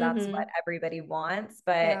I know that's what Mm-hmm. everybody wants,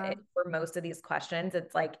 but Yeah. for most of these questions,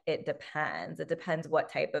 it's like it depends. It depends what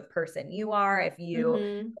type of person you are. If you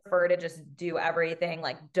Mm-hmm. prefer to just do everything,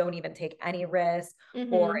 like don't even take any risk,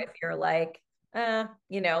 or Mm-hmm. if you're like,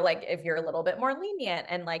 you know, like if you're a little bit more lenient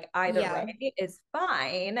and like either way Yeah. is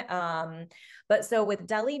fine. But so with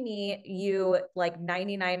deli meat, you like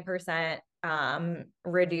 99%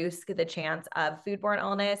 reduce the chance of foodborne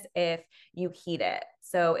illness if you heat it.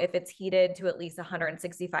 So if it's heated to at least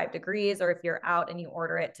 165 degrees, or if you're out and you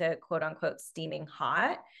order it to quote unquote steaming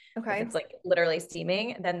hot, if Okay. it's like literally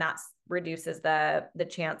steaming, then that reduces the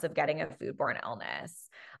chance of getting a foodborne illness.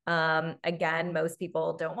 Again, most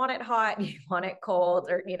people don't want it hot. You want it cold,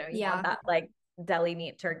 or, you want Yeah. that like deli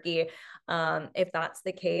meat turkey. If that's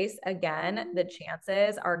the case, again, the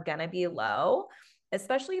chances are going to be low,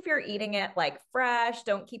 especially if you're eating it like fresh.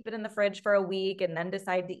 Don't keep it in the fridge for a week and then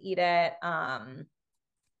decide to eat it.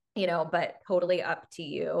 But totally up to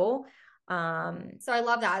you. So I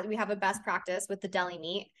love that we have a best practice with the deli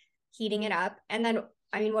meat, heating it up. And then,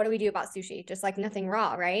 I mean, what do we do about sushi? Just like nothing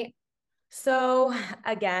raw, right? So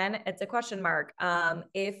again, it's a question mark.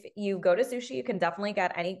 If you go to sushi, you can definitely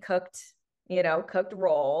get any cooked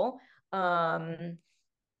roll.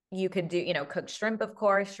 You could do, cooked shrimp, of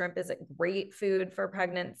course. Shrimp is a great food for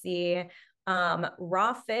pregnancy.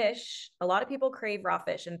 Raw fish, a lot of people crave raw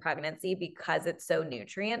fish in pregnancy because it's so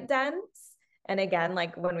nutrient dense. And again,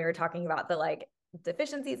 like when we were talking about the like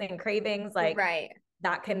deficiencies and cravings, like Right.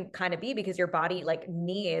 that can kind of be because your body like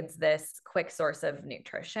needs this quick source of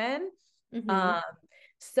nutrition. Mm-hmm. Um,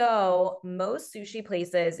 so most sushi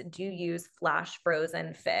places do use flash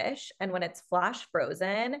frozen fish. And when it's flash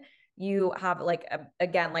frozen, you have like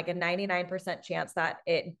again like a 99% chance that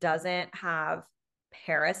it doesn't have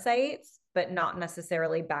parasites, but not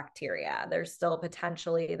necessarily bacteria. There's still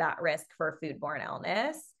potentially that risk for foodborne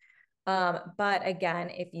illness. But again,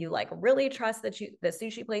 if you like really trust the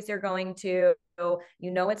sushi place you're going to,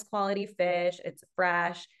 it's quality fish, it's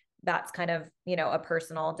fresh, that's kind of, a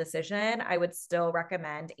personal decision. I would still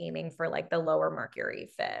recommend aiming for like the lower mercury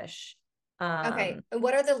fish. Okay. Um, And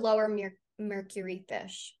what are the lower mercury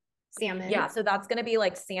fish? yeah, Salmon. so that's going to be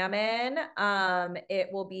like salmon. It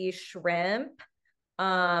will be shrimp,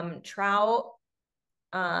 trout,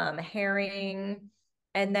 herring,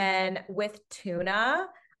 and then with tuna,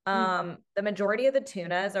 Mm, the majority of the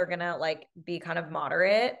tunas are gonna like be kind of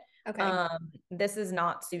moderate. okay. This is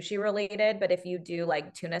not sushi related, but if you do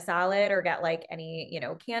like tuna salad or get like any,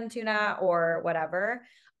 canned tuna or whatever,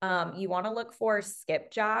 you want to look for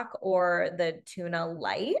skipjack or the tuna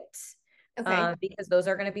light, Okay. because those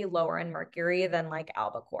are going to be lower in mercury than like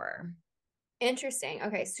albacore. Interesting.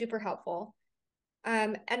 Okay. Super helpful.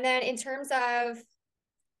 And then in terms of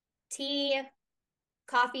tea,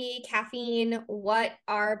 coffee, caffeine, what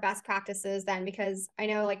are best practices then? Because I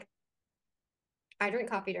know like I drink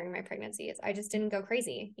coffee during my pregnancies. I just didn't go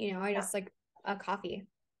crazy. I Yeah. just like a coffee.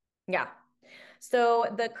 Yeah.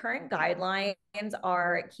 So the current guidelines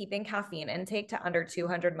are keeping caffeine intake to under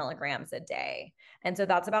 200 milligrams a day. And so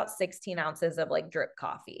that's about 16 ounces of like drip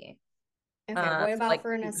coffee. Okay. What So about like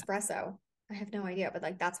for an espresso? I have no idea, but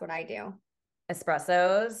like that's what I do.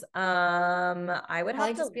 espressos. I would Probably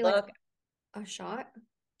have to just be like look a shot,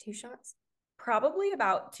 2 shots. probably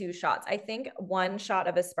about 2 shots. I think one shot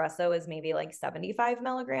of espresso is maybe like 75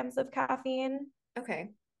 milligrams of caffeine. Okay.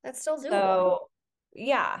 That's still doable. So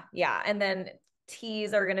yeah, yeah. And then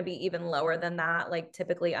teas are going to be even lower than that, like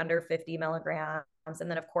typically under 50 milligrams. And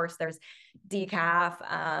then of course there's decaf,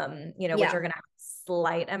 which are Yeah. going to have a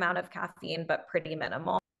slight amount of caffeine, but pretty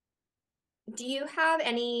minimal. Do you have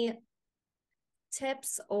any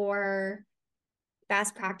tips or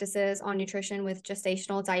best practices on nutrition with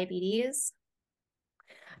gestational diabetes?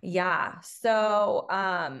 Yeah. So,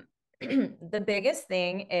 the biggest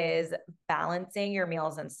thing is balancing your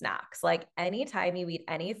meals and snacks. Like anytime you eat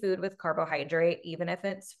any food with carbohydrate, even if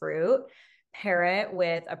it's fruit, pair it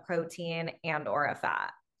with a protein and or a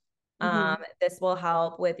fat. This will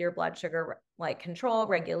help with your blood sugar like control,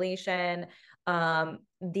 regulation.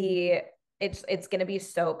 The it's going to be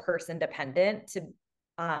so person dependent to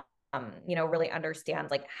really understand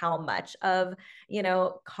like how much of,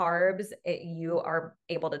 carbs you are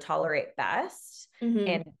able to tolerate best, Mm-hmm.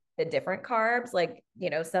 and the different carbs, like,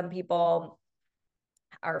 some people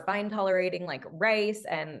are fine tolerating like rice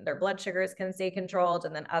and their blood sugars can stay controlled,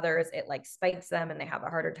 and then others it like spikes them and they have a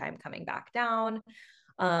harder time coming back down.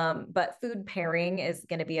 But food pairing is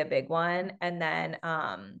going to be a big one. And then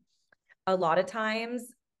a lot of times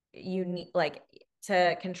you need like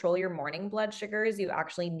to control your morning blood sugars, you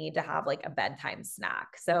actually need to have like a bedtime snack.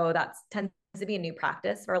 So that's tends to be a new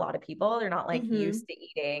practice for a lot of people. They're not like Mm-hmm. used to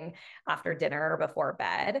eating after dinner or before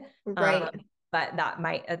bed. Um, Right. but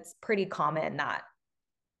it's pretty common that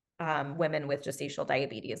women with gestational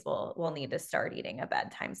diabetes will need to start eating a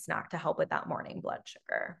bedtime snack to help with that morning blood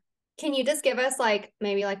sugar. Can you just give us like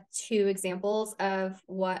maybe like 2 examples of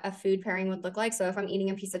what a food pairing would look like? So if I'm eating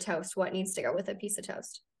a piece of toast, what needs to go with a piece of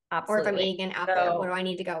toast? Or if I'm Absolutely. eating an apple, what do So I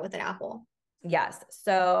need to go with an apple? Yes.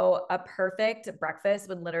 So a perfect breakfast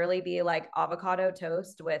would literally be like avocado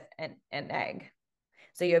toast with an egg.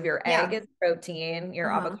 So you have your egg Yeah. is protein,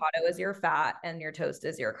 your Uh-huh. avocado is your fat, and your toast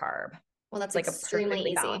is your carb. Well, that's It's like a extremely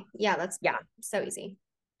perfectly balanced. easy. Yeah, that's Yeah, so easy.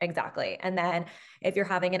 exactly. And then if you're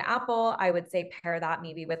having an apple, I would say pair that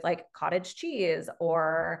maybe with like cottage cheese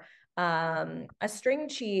or a string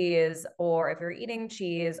cheese, or if you're eating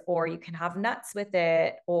cheese, or you can have nuts with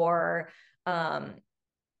it, or um,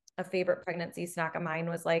 a favorite pregnancy snack of mine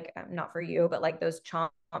was like, not for you, but like those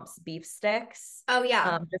chomps beef sticks. Oh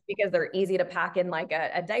yeah. Just because they're easy to pack in like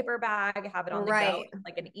a diaper bag, have it on the go, Right.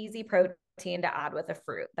 like an easy protein to add with a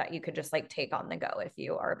fruit that you could just like take on the go if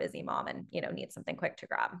you are a busy mom and, need something quick to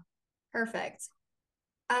grab. Perfect.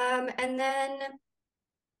 And then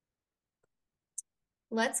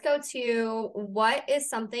let's go to what is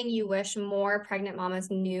something you wish more pregnant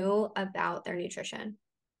mamas knew about their nutrition?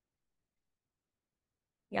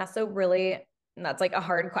 Yeah, so really that's like a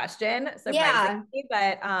hard question, surprisingly.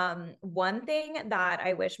 Yeah. But one thing that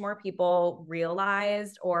I wish more people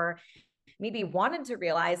realized or maybe wanted to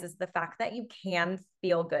realize is the fact that you can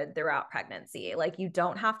feel good throughout pregnancy. Like you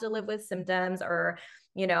don't have to live with symptoms or,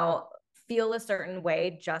 you know, feel a certain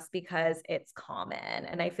way just because it's common.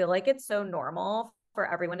 And I feel like it's so normal for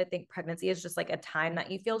everyone to think pregnancy is just like a time that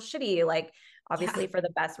you feel shitty, like Yeah. obviously for the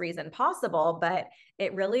best reason possible, but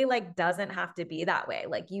it really like doesn't have to be that way.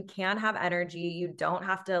 Like you can have energy, you don't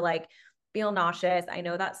have to like feel nauseous. I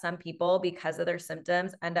know that some people, because of their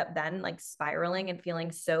symptoms, end up then like spiraling and feeling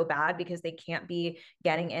so bad because they can't be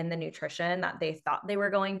getting in the nutrition that they thought they were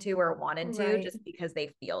going to or wanted to, Right. just because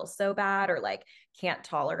they feel so bad or like can't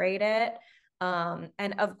tolerate it.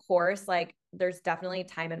 And of course, like there's definitely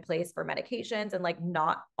time and place for medications, and like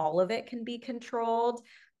not all of it can be controlled,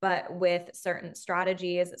 but with certain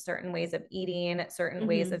strategies, certain ways of eating, certain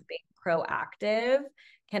ways Mm-hmm. of being proactive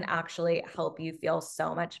can actually help you feel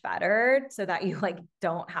so much better so that you like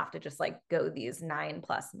don't have to just like go these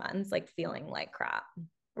 9+ months like feeling like crap.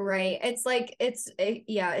 Right. It's like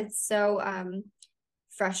yeah, it's so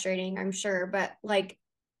frustrating, I'm sure, but like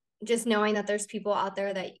just knowing that there's people out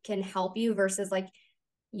there that can help you versus like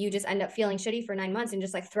you just end up feeling shitty for 9 months and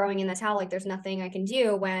just like throwing in the towel like there's nothing I can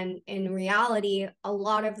do, when in reality a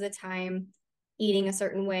lot of the time eating a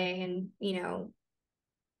certain way and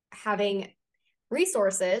having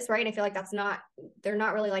resources, right? I feel like they're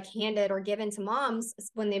not really like handed or given to moms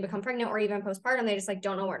when they become pregnant or even postpartum. They just like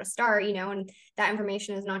don't know where to start, and that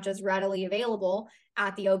information is not just readily available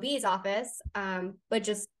at the OB's office, but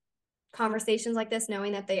just conversations like this,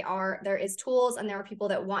 knowing that there is tools and there are people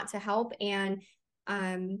that want to help. And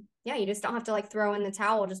yeah, you just don't have to like throw in the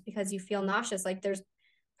towel just because you feel nauseous. Like there's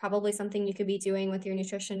probably something you could be doing with your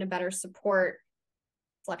nutrition to better support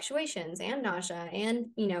fluctuations and nausea and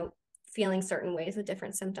feeling certain ways with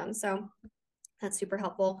different symptoms. So that's super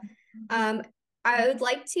helpful. I would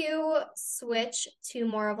like to switch to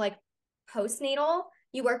more of like postnatal.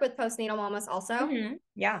 You work with postnatal mamas also.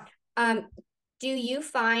 Yeah. um do you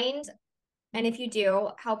find, and if you do,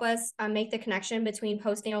 help us make the connection between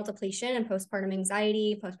postnatal depletion and postpartum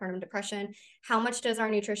anxiety, postpartum depression? How much does our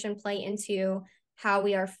nutrition play into how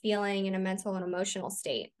we are feeling in a mental and emotional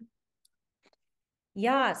state?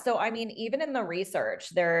 Yeah. So, I mean, even in the research,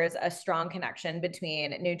 there's a strong connection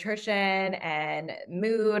between nutrition and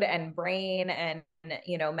mood and brain and,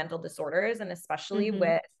 mental disorders, and especially Mm-hmm.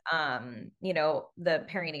 with, the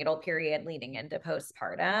perinatal period leading into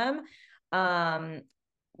postpartum. Um,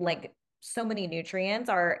 like so many nutrients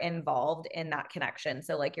are involved in that connection.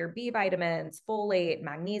 So, like your B vitamins, folate,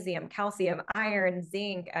 magnesium, calcium, iron,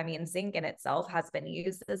 zinc. I mean, zinc in itself has been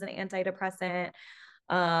used as an antidepressant,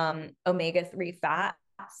 omega-3 fat.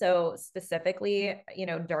 So specifically,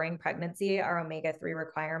 during pregnancy, our omega-3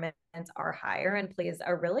 requirements are higher and plays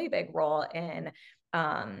a really big role in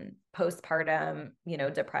postpartum,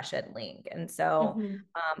 depression link. And so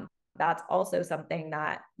Mm-hmm. that's also something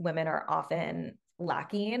that women are often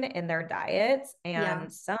lacking in their diets, Yeah.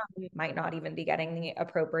 and some might not even be getting the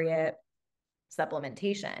appropriate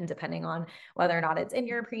supplementation, depending on whether or not it's in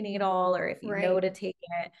your prenatal or if you know Right. to take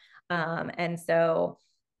it. And so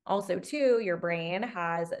also too, your brain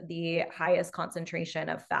has the highest concentration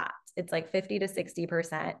of fat. It's like 50 to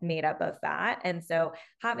 60% made up of fat. And so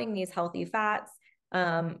having these healthy fats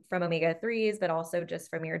from omega-3s, but also just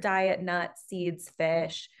from your diet, nuts, seeds,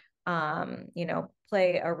 fish,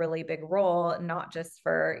 play a really big role, not just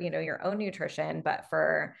for, your own nutrition, but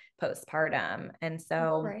for postpartum. And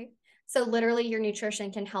so Right. So literally your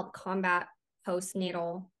nutrition can help combat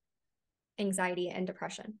postnatal anxiety and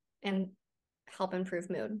depression and help improve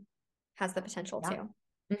mood. Has the potential yeah,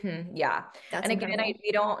 to. Yeah. That's And again, incredible.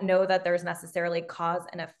 we don't know that there's necessarily cause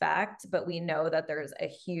and effect, but we know that there's a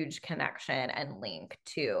huge connection and link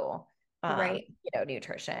to, Right.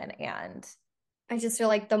 nutrition and I just feel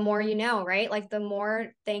like the more you know, right? Like the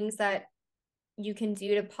more things that you can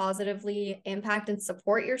do to positively impact and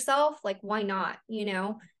support yourself, like why not, you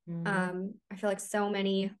know? Mhm. I feel like so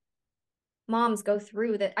many moms go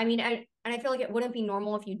through that. I mean, and I feel like it wouldn't be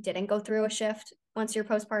normal if you didn't go through a shift once you're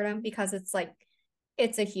postpartum because it's like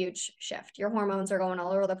it's a huge shift. Your hormones are going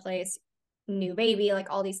all over the place, new baby, like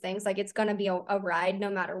all these things. Like it's gonna be a ride no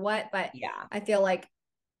matter what. But Yeah. I feel like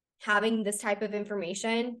having this type of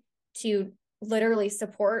information to literally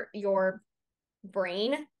support your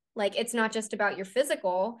brain, like it's not just about your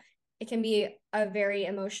physical, it can be a very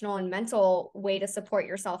emotional and mental way to support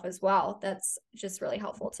yourself as well. That's just really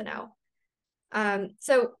helpful to know.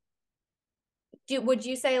 So would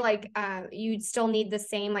you say like you'd still need the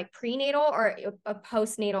same like prenatal or a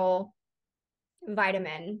postnatal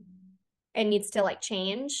vitamin? It needs to like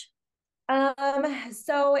change.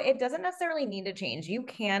 So it doesn't necessarily need to change. You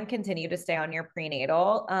can continue to stay on your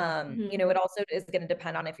prenatal. Mm-hmm. It also is going to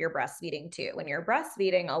depend on if you're breastfeeding too. When you're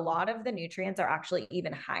breastfeeding, a lot of the nutrients are actually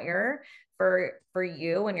even higher for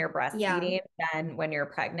you when you're Yeah, breastfeeding than when you're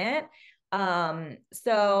pregnant.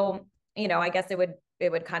 So, I guess it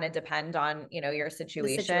would kind of depend on, your the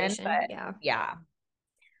situation, situation. but Yeah. yeah.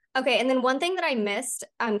 Okay, and then one thing that I missed,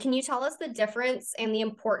 can you tell us the difference and the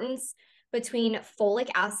importance between folic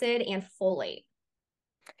acid and folate?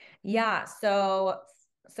 Yeah, so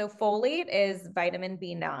folate is vitamin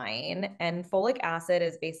B9 and folic acid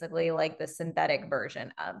is basically like the synthetic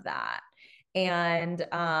version of that. And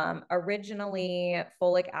originally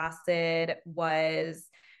folic acid was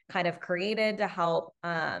kind of created to help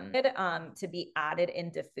to be added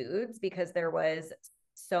into foods because there was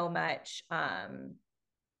so much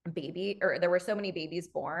baby or there were so many babies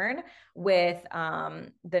born with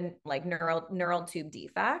the like neural tube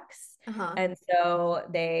defects, Uh-huh. and so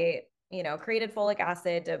they created folic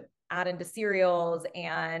acid to add into cereals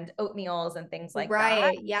and oatmeals and things like that,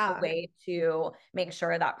 Right. a Yeah. way to make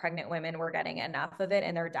sure that pregnant women were getting enough of it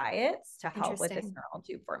in their diets to help with this Interesting. neural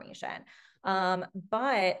tube formation.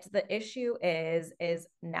 But the issue is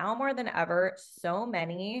now more than ever, so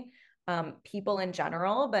many people in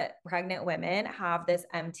general, but pregnant women have this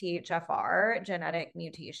MTHFR genetic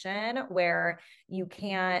mutation where you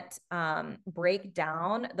can't break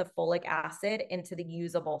down the folic acid into the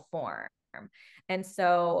usable form. And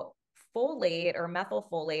so folate or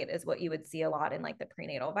methylfolate is what you would see a lot in like the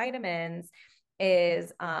prenatal vitamins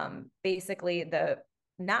is basically the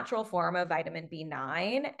natural form of vitamin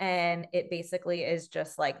B9, and it basically is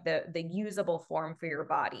just like the usable form for your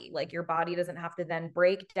body. Like your body doesn't have to then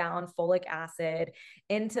break down folic acid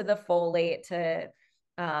into the folate to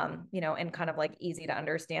in kind of like easy to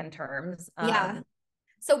understand terms. Yeah.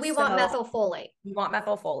 So we want So methylfolate. you want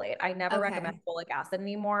methylfolate. I never recommend Okay. folic acid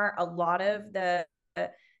anymore. A lot of the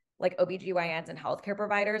like OBGYNs and healthcare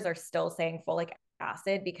providers are still saying folic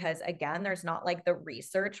acid because again, there's not like the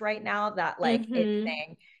research right now that like it's Mm-hmm.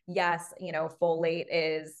 saying, yes, folate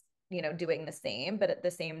is, doing the same, but at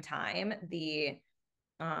the same time,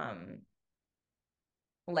 um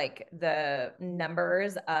like the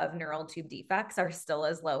numbers of neural tube defects are still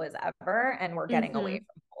as low as ever, and we're getting away Mm-hmm.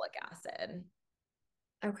 from folic acid.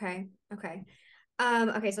 Okay. Okay.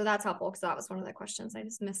 Okay, so that's helpful because that was one of the questions. I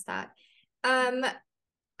just missed that. Um,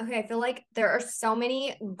 okay, I feel like there are so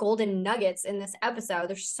many golden nuggets in this episode.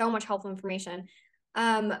 There's so much helpful information.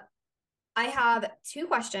 Um, I have two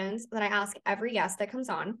questions that I ask every guest that comes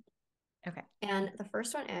on. Okay. And the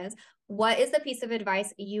first one is, what is the piece of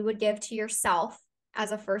advice you would give to yourself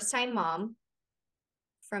as a first-time mom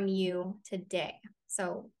from you today?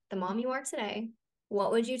 So, the mom you are today,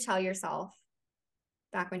 what would you tell yourself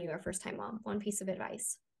back when you were a first-time mom? One piece of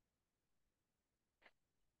advice.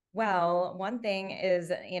 Well, one thing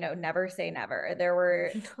is, never say never. There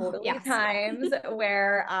were totally Yes. times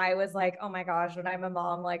where I was like, oh my gosh, when I'm a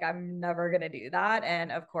mom, like I'm never going to do that.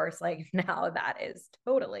 And of course, like now that is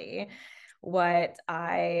totally what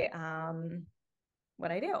I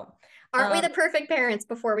do. Aren't we Um, the perfect parents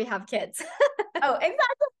before we have kids? oh,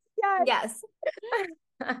 exactly. Yes. Yes.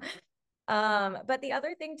 But the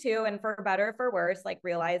other thing too, and for better or for worse, like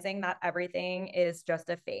realizing that everything is just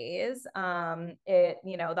a phase.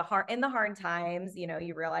 The hard times,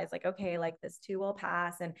 you realize like, okay, like this too will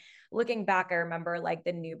pass. And looking back, I remember like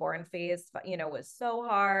the newborn phase, was so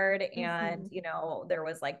hard. And, Mm-hmm. there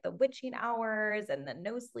was like the witching hours and the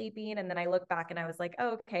no sleeping. And then I look back and I was like,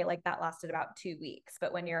 oh, okay, like that lasted about 2 weeks.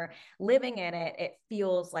 But when you're living in it, it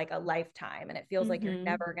feels like a lifetime and it feels like you're Mm-hmm.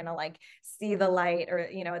 never going to like see the light or,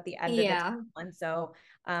 at the end of Yeah. And so,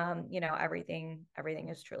 everything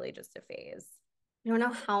is truly just a phase. I don't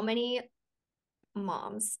know how many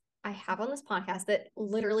moms I have on this podcast that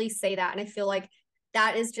literally say that. And I feel like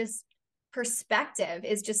that is just perspective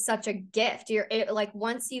is just such a gift. Like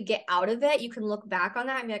once you get out of it, you can look back on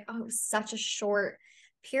that and be like, oh, it was such a short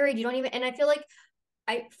period. You don't even, and I feel like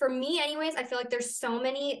for me anyways, I feel like there's so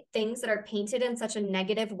many things that are painted in such a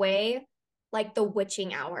negative way, like the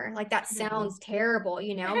witching hour. Like that sounds terrible, but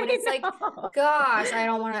it's like, gosh, I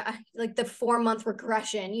don't want to, like the 4-month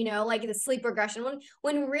regression, like the sleep regression,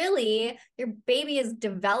 when really your baby is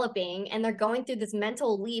developing and they're going through this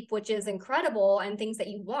mental leap, which is incredible and things that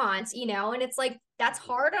you want, and it's like that's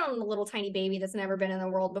hard on a little tiny baby that's never been in the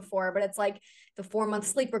world before. But it's like the 4-month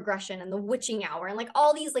sleep regression and the witching hour and like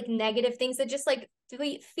all these like negative things that just like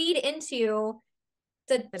feed into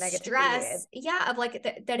the stress, of like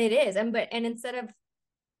that it is. And instead of,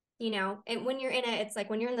 and when you're in it, it's like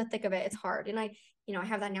when you're in the thick of it, it's hard. And I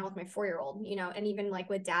have that now with my 4-year-old, and even like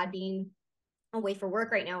with dad being away for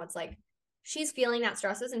work right now, it's like she's feeling that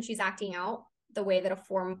stresses and she's acting out the way that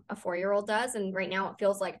a 4-year-old does. And right now it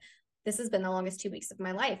feels like this has been the longest 2 weeks of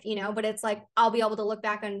my life, but it's like I'll be able to look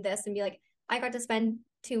back on this and be like, I got to spend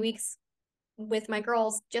 2 weeks with my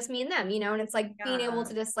girls, just me and them, and it's like being able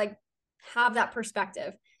to just like have that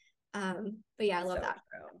perspective. But yeah, I love that.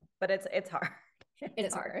 True. But it's hard. It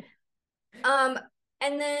is hard. And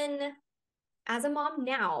then as a mom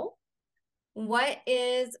now, what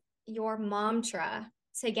is your mantra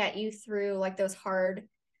to get you through like those hard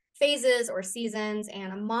phases or seasons?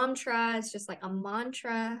 And a mantra is just like a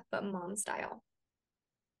mantra, but mom style.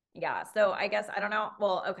 Yeah. So I guess, I don't know.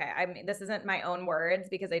 Well, okay. I mean, this isn't my own words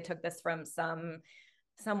because I took this from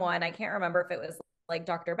someone, I can't remember if it was like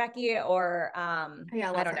Dr. Becky or I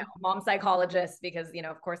don't know, mom psychologist, because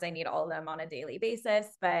of course I need all of them on a daily basis.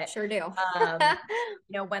 But sure do.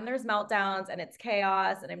 When there's meltdowns and it's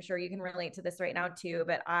chaos, and I'm sure you can relate to this right now too,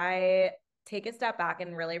 but I take a step back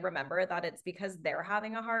and really remember that it's because they're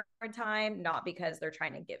having a hard time, not because they're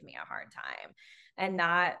trying to give me a hard time. And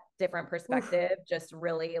that different perspective just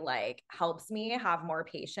really like helps me have more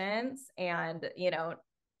patience and,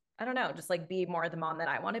 I don't know, just like be more the mom that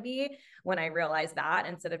I want to be when I realize that,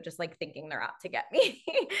 instead of just like thinking they're out to get me.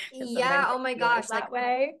 Yeah. Oh my gosh. That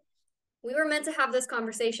way. We were meant to have this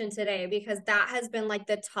conversation today because that has been like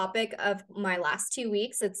the topic of my last 2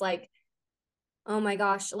 weeks. It's like, oh my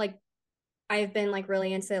gosh, like I've been like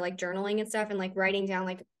really into like journaling and stuff and like writing down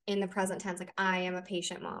like in the present tense, like I am a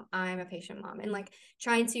patient mom. I am a patient mom. And like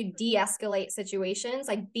trying to de-escalate situations,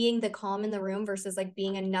 like being the calm in the room versus like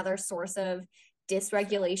being another source of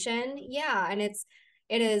dysregulation. Yeah. And it's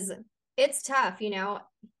tough,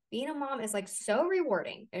 being a mom is like so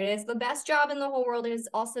rewarding. It is the best job in the whole world. It is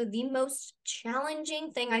also the most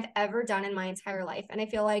challenging thing I've ever done in my entire life. And I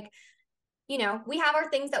feel like, we have our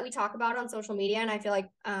things that we talk about on social media. And I feel like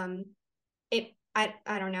I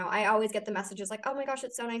don't know. I always get the messages like, oh my gosh,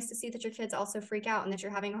 it's so nice to see that your kids also freak out and that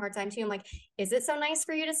you're having a hard time too. I'm like, is it so nice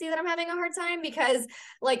for you to see that I'm having a hard time? Because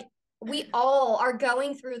like we all are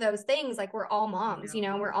going through those things. Like we're all moms,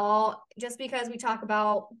 we're all, just because we talk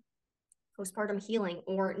about postpartum healing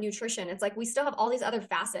or nutrition, it's like we still have all these other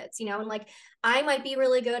facets, and like I might be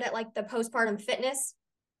really good at like the postpartum fitness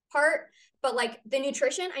part, but like the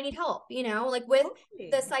nutrition, I need help, like with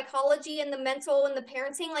the psychology and the mental and the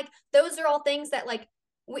parenting, like those are all things that like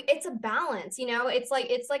it's a balance, it's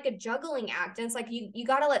like a juggling act. And it's like you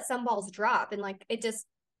got to let some balls drop, and like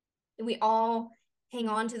we all hang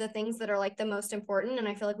on to the things that are like the most important. And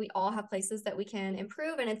I feel like we all have places that we can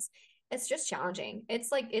improve, and it's just challenging.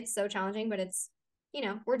 It's like it's so challenging, but it's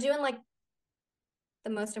we're doing like the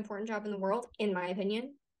most important job in the world, in my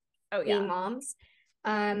opinion. Being moms.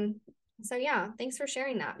 So yeah, thanks for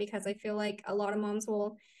sharing that, because I feel like a lot of moms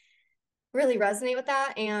will really resonate with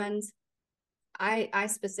that, and I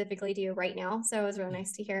specifically do right now. So it was really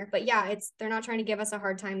nice to hear. But yeah, they're not trying to give us a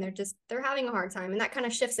hard time. They're having a hard time, and that kind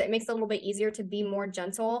of shifts it. It makes it a little bit easier to be more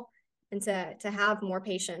gentle and to have more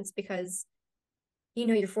patience, because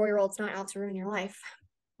your 4-year-old's not out to ruin your life,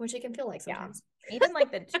 which it can feel like sometimes. Yeah. Even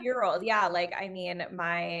like the 2-year-old. Yeah. Like, I mean,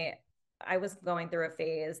 I was going through a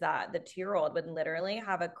phase that the 2-year-old would literally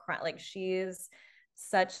have like she's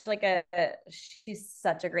such a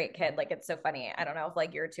great kid. Like, it's so funny. I don't know if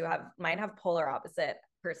like your two mine have polar opposite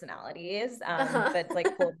personalities. But it's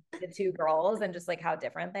like cool, the 2 girls and just like how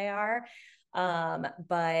different they are.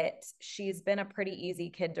 But she's been a pretty easy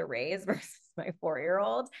kid to raise versus my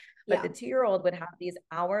 4-year-old. But the 2-year-old would have these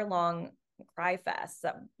hour-long cry fests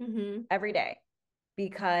every day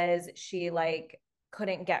because she like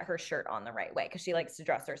couldn't get her shirt on the right way because she likes to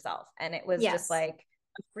dress herself. And it was just like,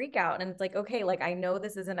 a freak out. And it's like, okay, like I know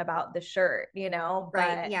this isn't about the shirt,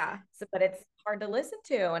 Right. Yeah. but it's hard to listen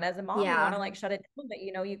to. And as a mom, you want Yeah. to like shut it down, but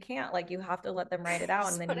you can't, like, you have to let them write it out. And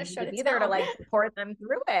Just then want you to need to shut it be there to down. like support them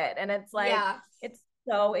through it. And it's like, Yeah. it's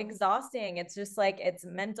so exhausting. It's just like, it's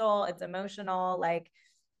mental, it's emotional, like,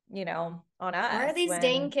 on Why are us these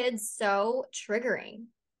dang when kids so triggering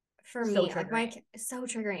for so me? Like triggering, so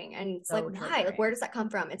triggering. And it's like, so why? Like, where triggering. does that come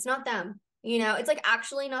from? It's not them. It's like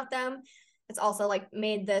actually not them. It's also like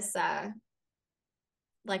made this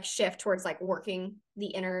like shift towards like working the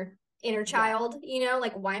inner Yeah. child,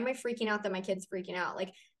 like why am I freaking out that my kid's freaking out?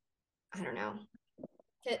 Like, I don't know.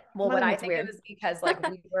 Well, what I Motherhood's think it weird. was because like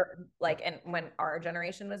we were like, and when our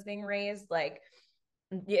generation was being raised, like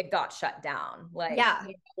it got shut down. Like, Yeah,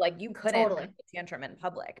 like you couldn't have totally. a tantrum in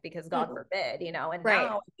public because God Mm, forbid, and right.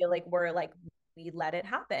 now I feel like we're like, we let it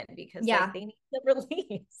happen because like Yeah. they need to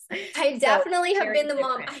release. I So definitely have been very the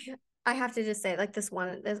mom. different. I have to just say, like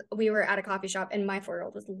we were at a coffee shop and my 4-year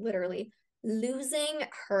old was literally losing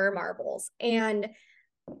her marbles. And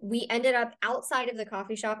we ended up outside of the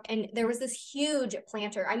coffee shop and there was this huge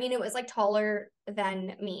planter. I mean, it was like taller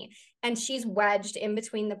than me. And she's wedged in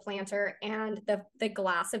between the planter and the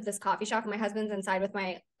glass of this coffee shop. My husband's inside with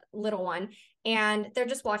my little one and they're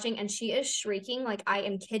just watching and she is shrieking like I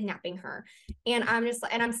am kidnapping her. And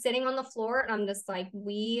I'm sitting on the floor and I'm just like,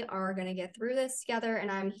 we are going to get through this together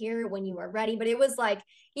and I'm here when you are ready. But it was like,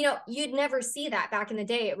 you'd never see that back in the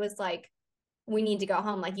day. It was like, we need to go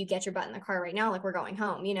home. Like, you get your butt in the car right now. Like, we're going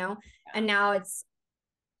home. Yeah, And now it's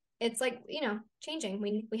like, changing.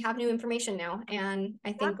 We have new information now. And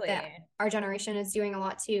I think that exactly. our generation is doing a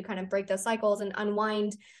lot to kind of break those cycles and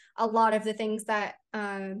unwind a lot of the things that,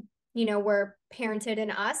 were parented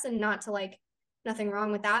in us, and not to like, nothing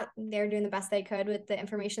wrong with that. They're doing the best they could with the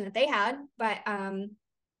information that they had. But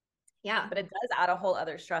yeah, But it does add a whole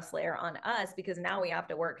other stress layer on us because now we have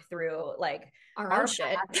to work through like our own our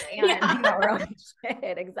shit. past and Yeah, our own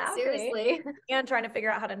shit. Exactly. seriously. And trying to figure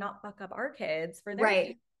out how to not fuck up our kids for their Right.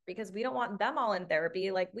 future because we don't want them all in therapy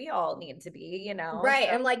like we all need to be. Right.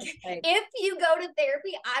 So I'm like, it's like, if you go to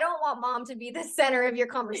therapy, I don't want mom to be the center of your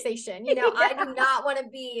conversation. I do yeah, not want to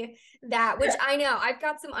be that, which I know I've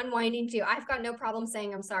got some unwinding too. I've got no problem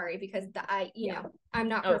saying I'm sorry because yeah. I'm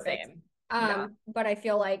not Oh, perfect. same. Yeah, But I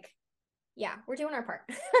feel like, yeah, we're doing our part.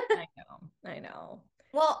 I know. I know.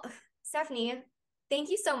 Well, Stephanie, thank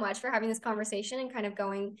you so much for having this conversation and kind of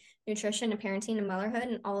going nutrition and parenting and motherhood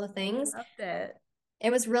and all the I things. loved it.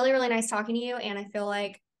 It was really, really nice talking to you. And I feel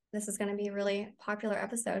like this is going to be a really popular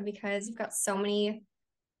episode because you've got so many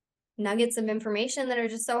nuggets of information that are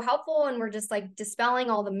just so helpful. And we're just like dispelling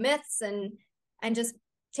all the myths and just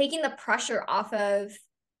taking the pressure off of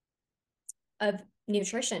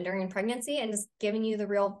nutrition during pregnancy and just giving you the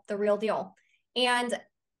real deal. And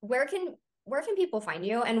where can where can people find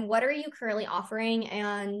you and what are you currently offering?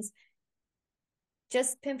 And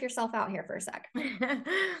just pimp yourself out here for a sec.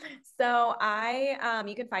 So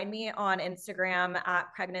you can find me on Instagram at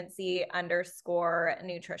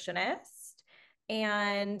pregnancy_nutritionist.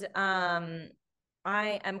 And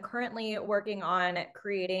I am currently working on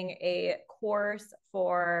creating a course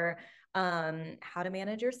for how to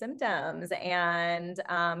manage your symptoms and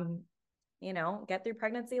get through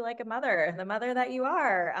pregnancy like a mother, the mother that you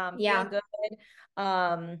are, feel Yeah. good.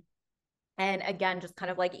 Um, and again, just kind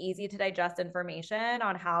of like easy to digest information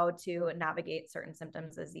on how to navigate certain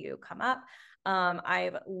symptoms as you come up.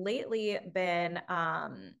 I've lately been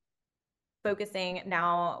focusing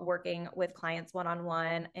now working with clients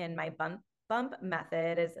one-on-one in my bump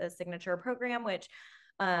method is a signature program, which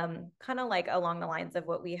kind of like along the lines of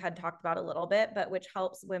what we had talked about a little bit, but which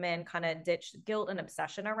helps women kind of ditch guilt and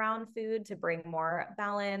obsession around food to bring more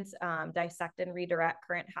balance, dissect and redirect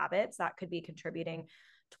current habits that could be contributing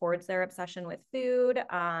towards their obsession with food,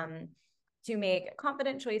 to make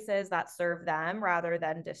confident choices that serve them rather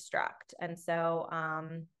than distract. And so, I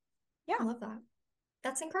yeah. love that.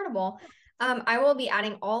 That's incredible. I will be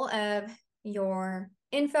adding all of your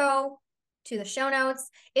info to the show notes.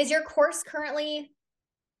 Is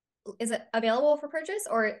it available for purchase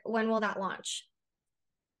or when will that launch?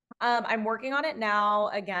 I'm working on it now.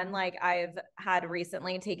 Again, like I've had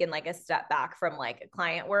recently taken like a step back from like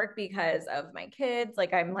client work because of my kids.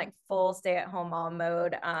 Like I'm like full stay-at-home mom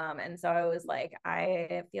mode. And so I was like,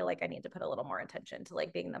 I feel like I need to put a little more attention to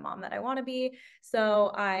like being the mom that I want to be.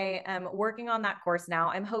 So I am working on that course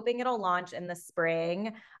now. I'm hoping it'll launch in the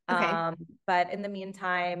spring. Okay. But in the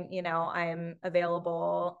meantime, I'm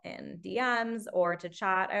available in DMs or to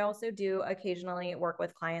chat. I also do occasionally work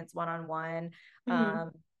with clients one-on-one. Mm-hmm.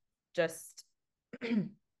 Just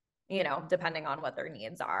depending on what their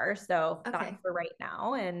needs are. So that's Okay. for right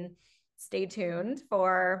now. And stay tuned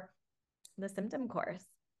for the symptom course.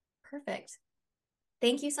 Perfect.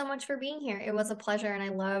 Thank you so much for being here. It was a pleasure, and I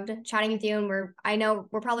loved chatting with you. And I know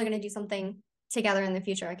we're probably going to do something together in the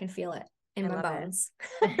future. I can feel it in my bones.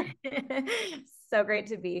 So great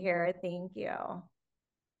to be here. Thank you.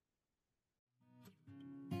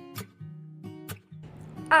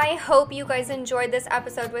 I hope you guys enjoyed this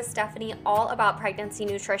episode with Stephanie all about pregnancy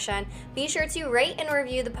nutrition. Be sure to rate and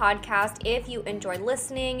review the podcast if you enjoyed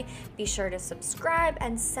listening. Be sure to subscribe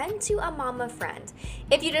and send to a mama friend.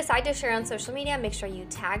 If you decide to share on social media, make sure you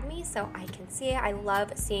tag me so I can see it. I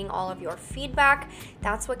love seeing all of your feedback.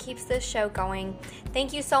 That's what keeps this show going.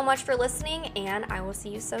 Thank you so much for listening, and I will see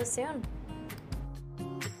you so soon.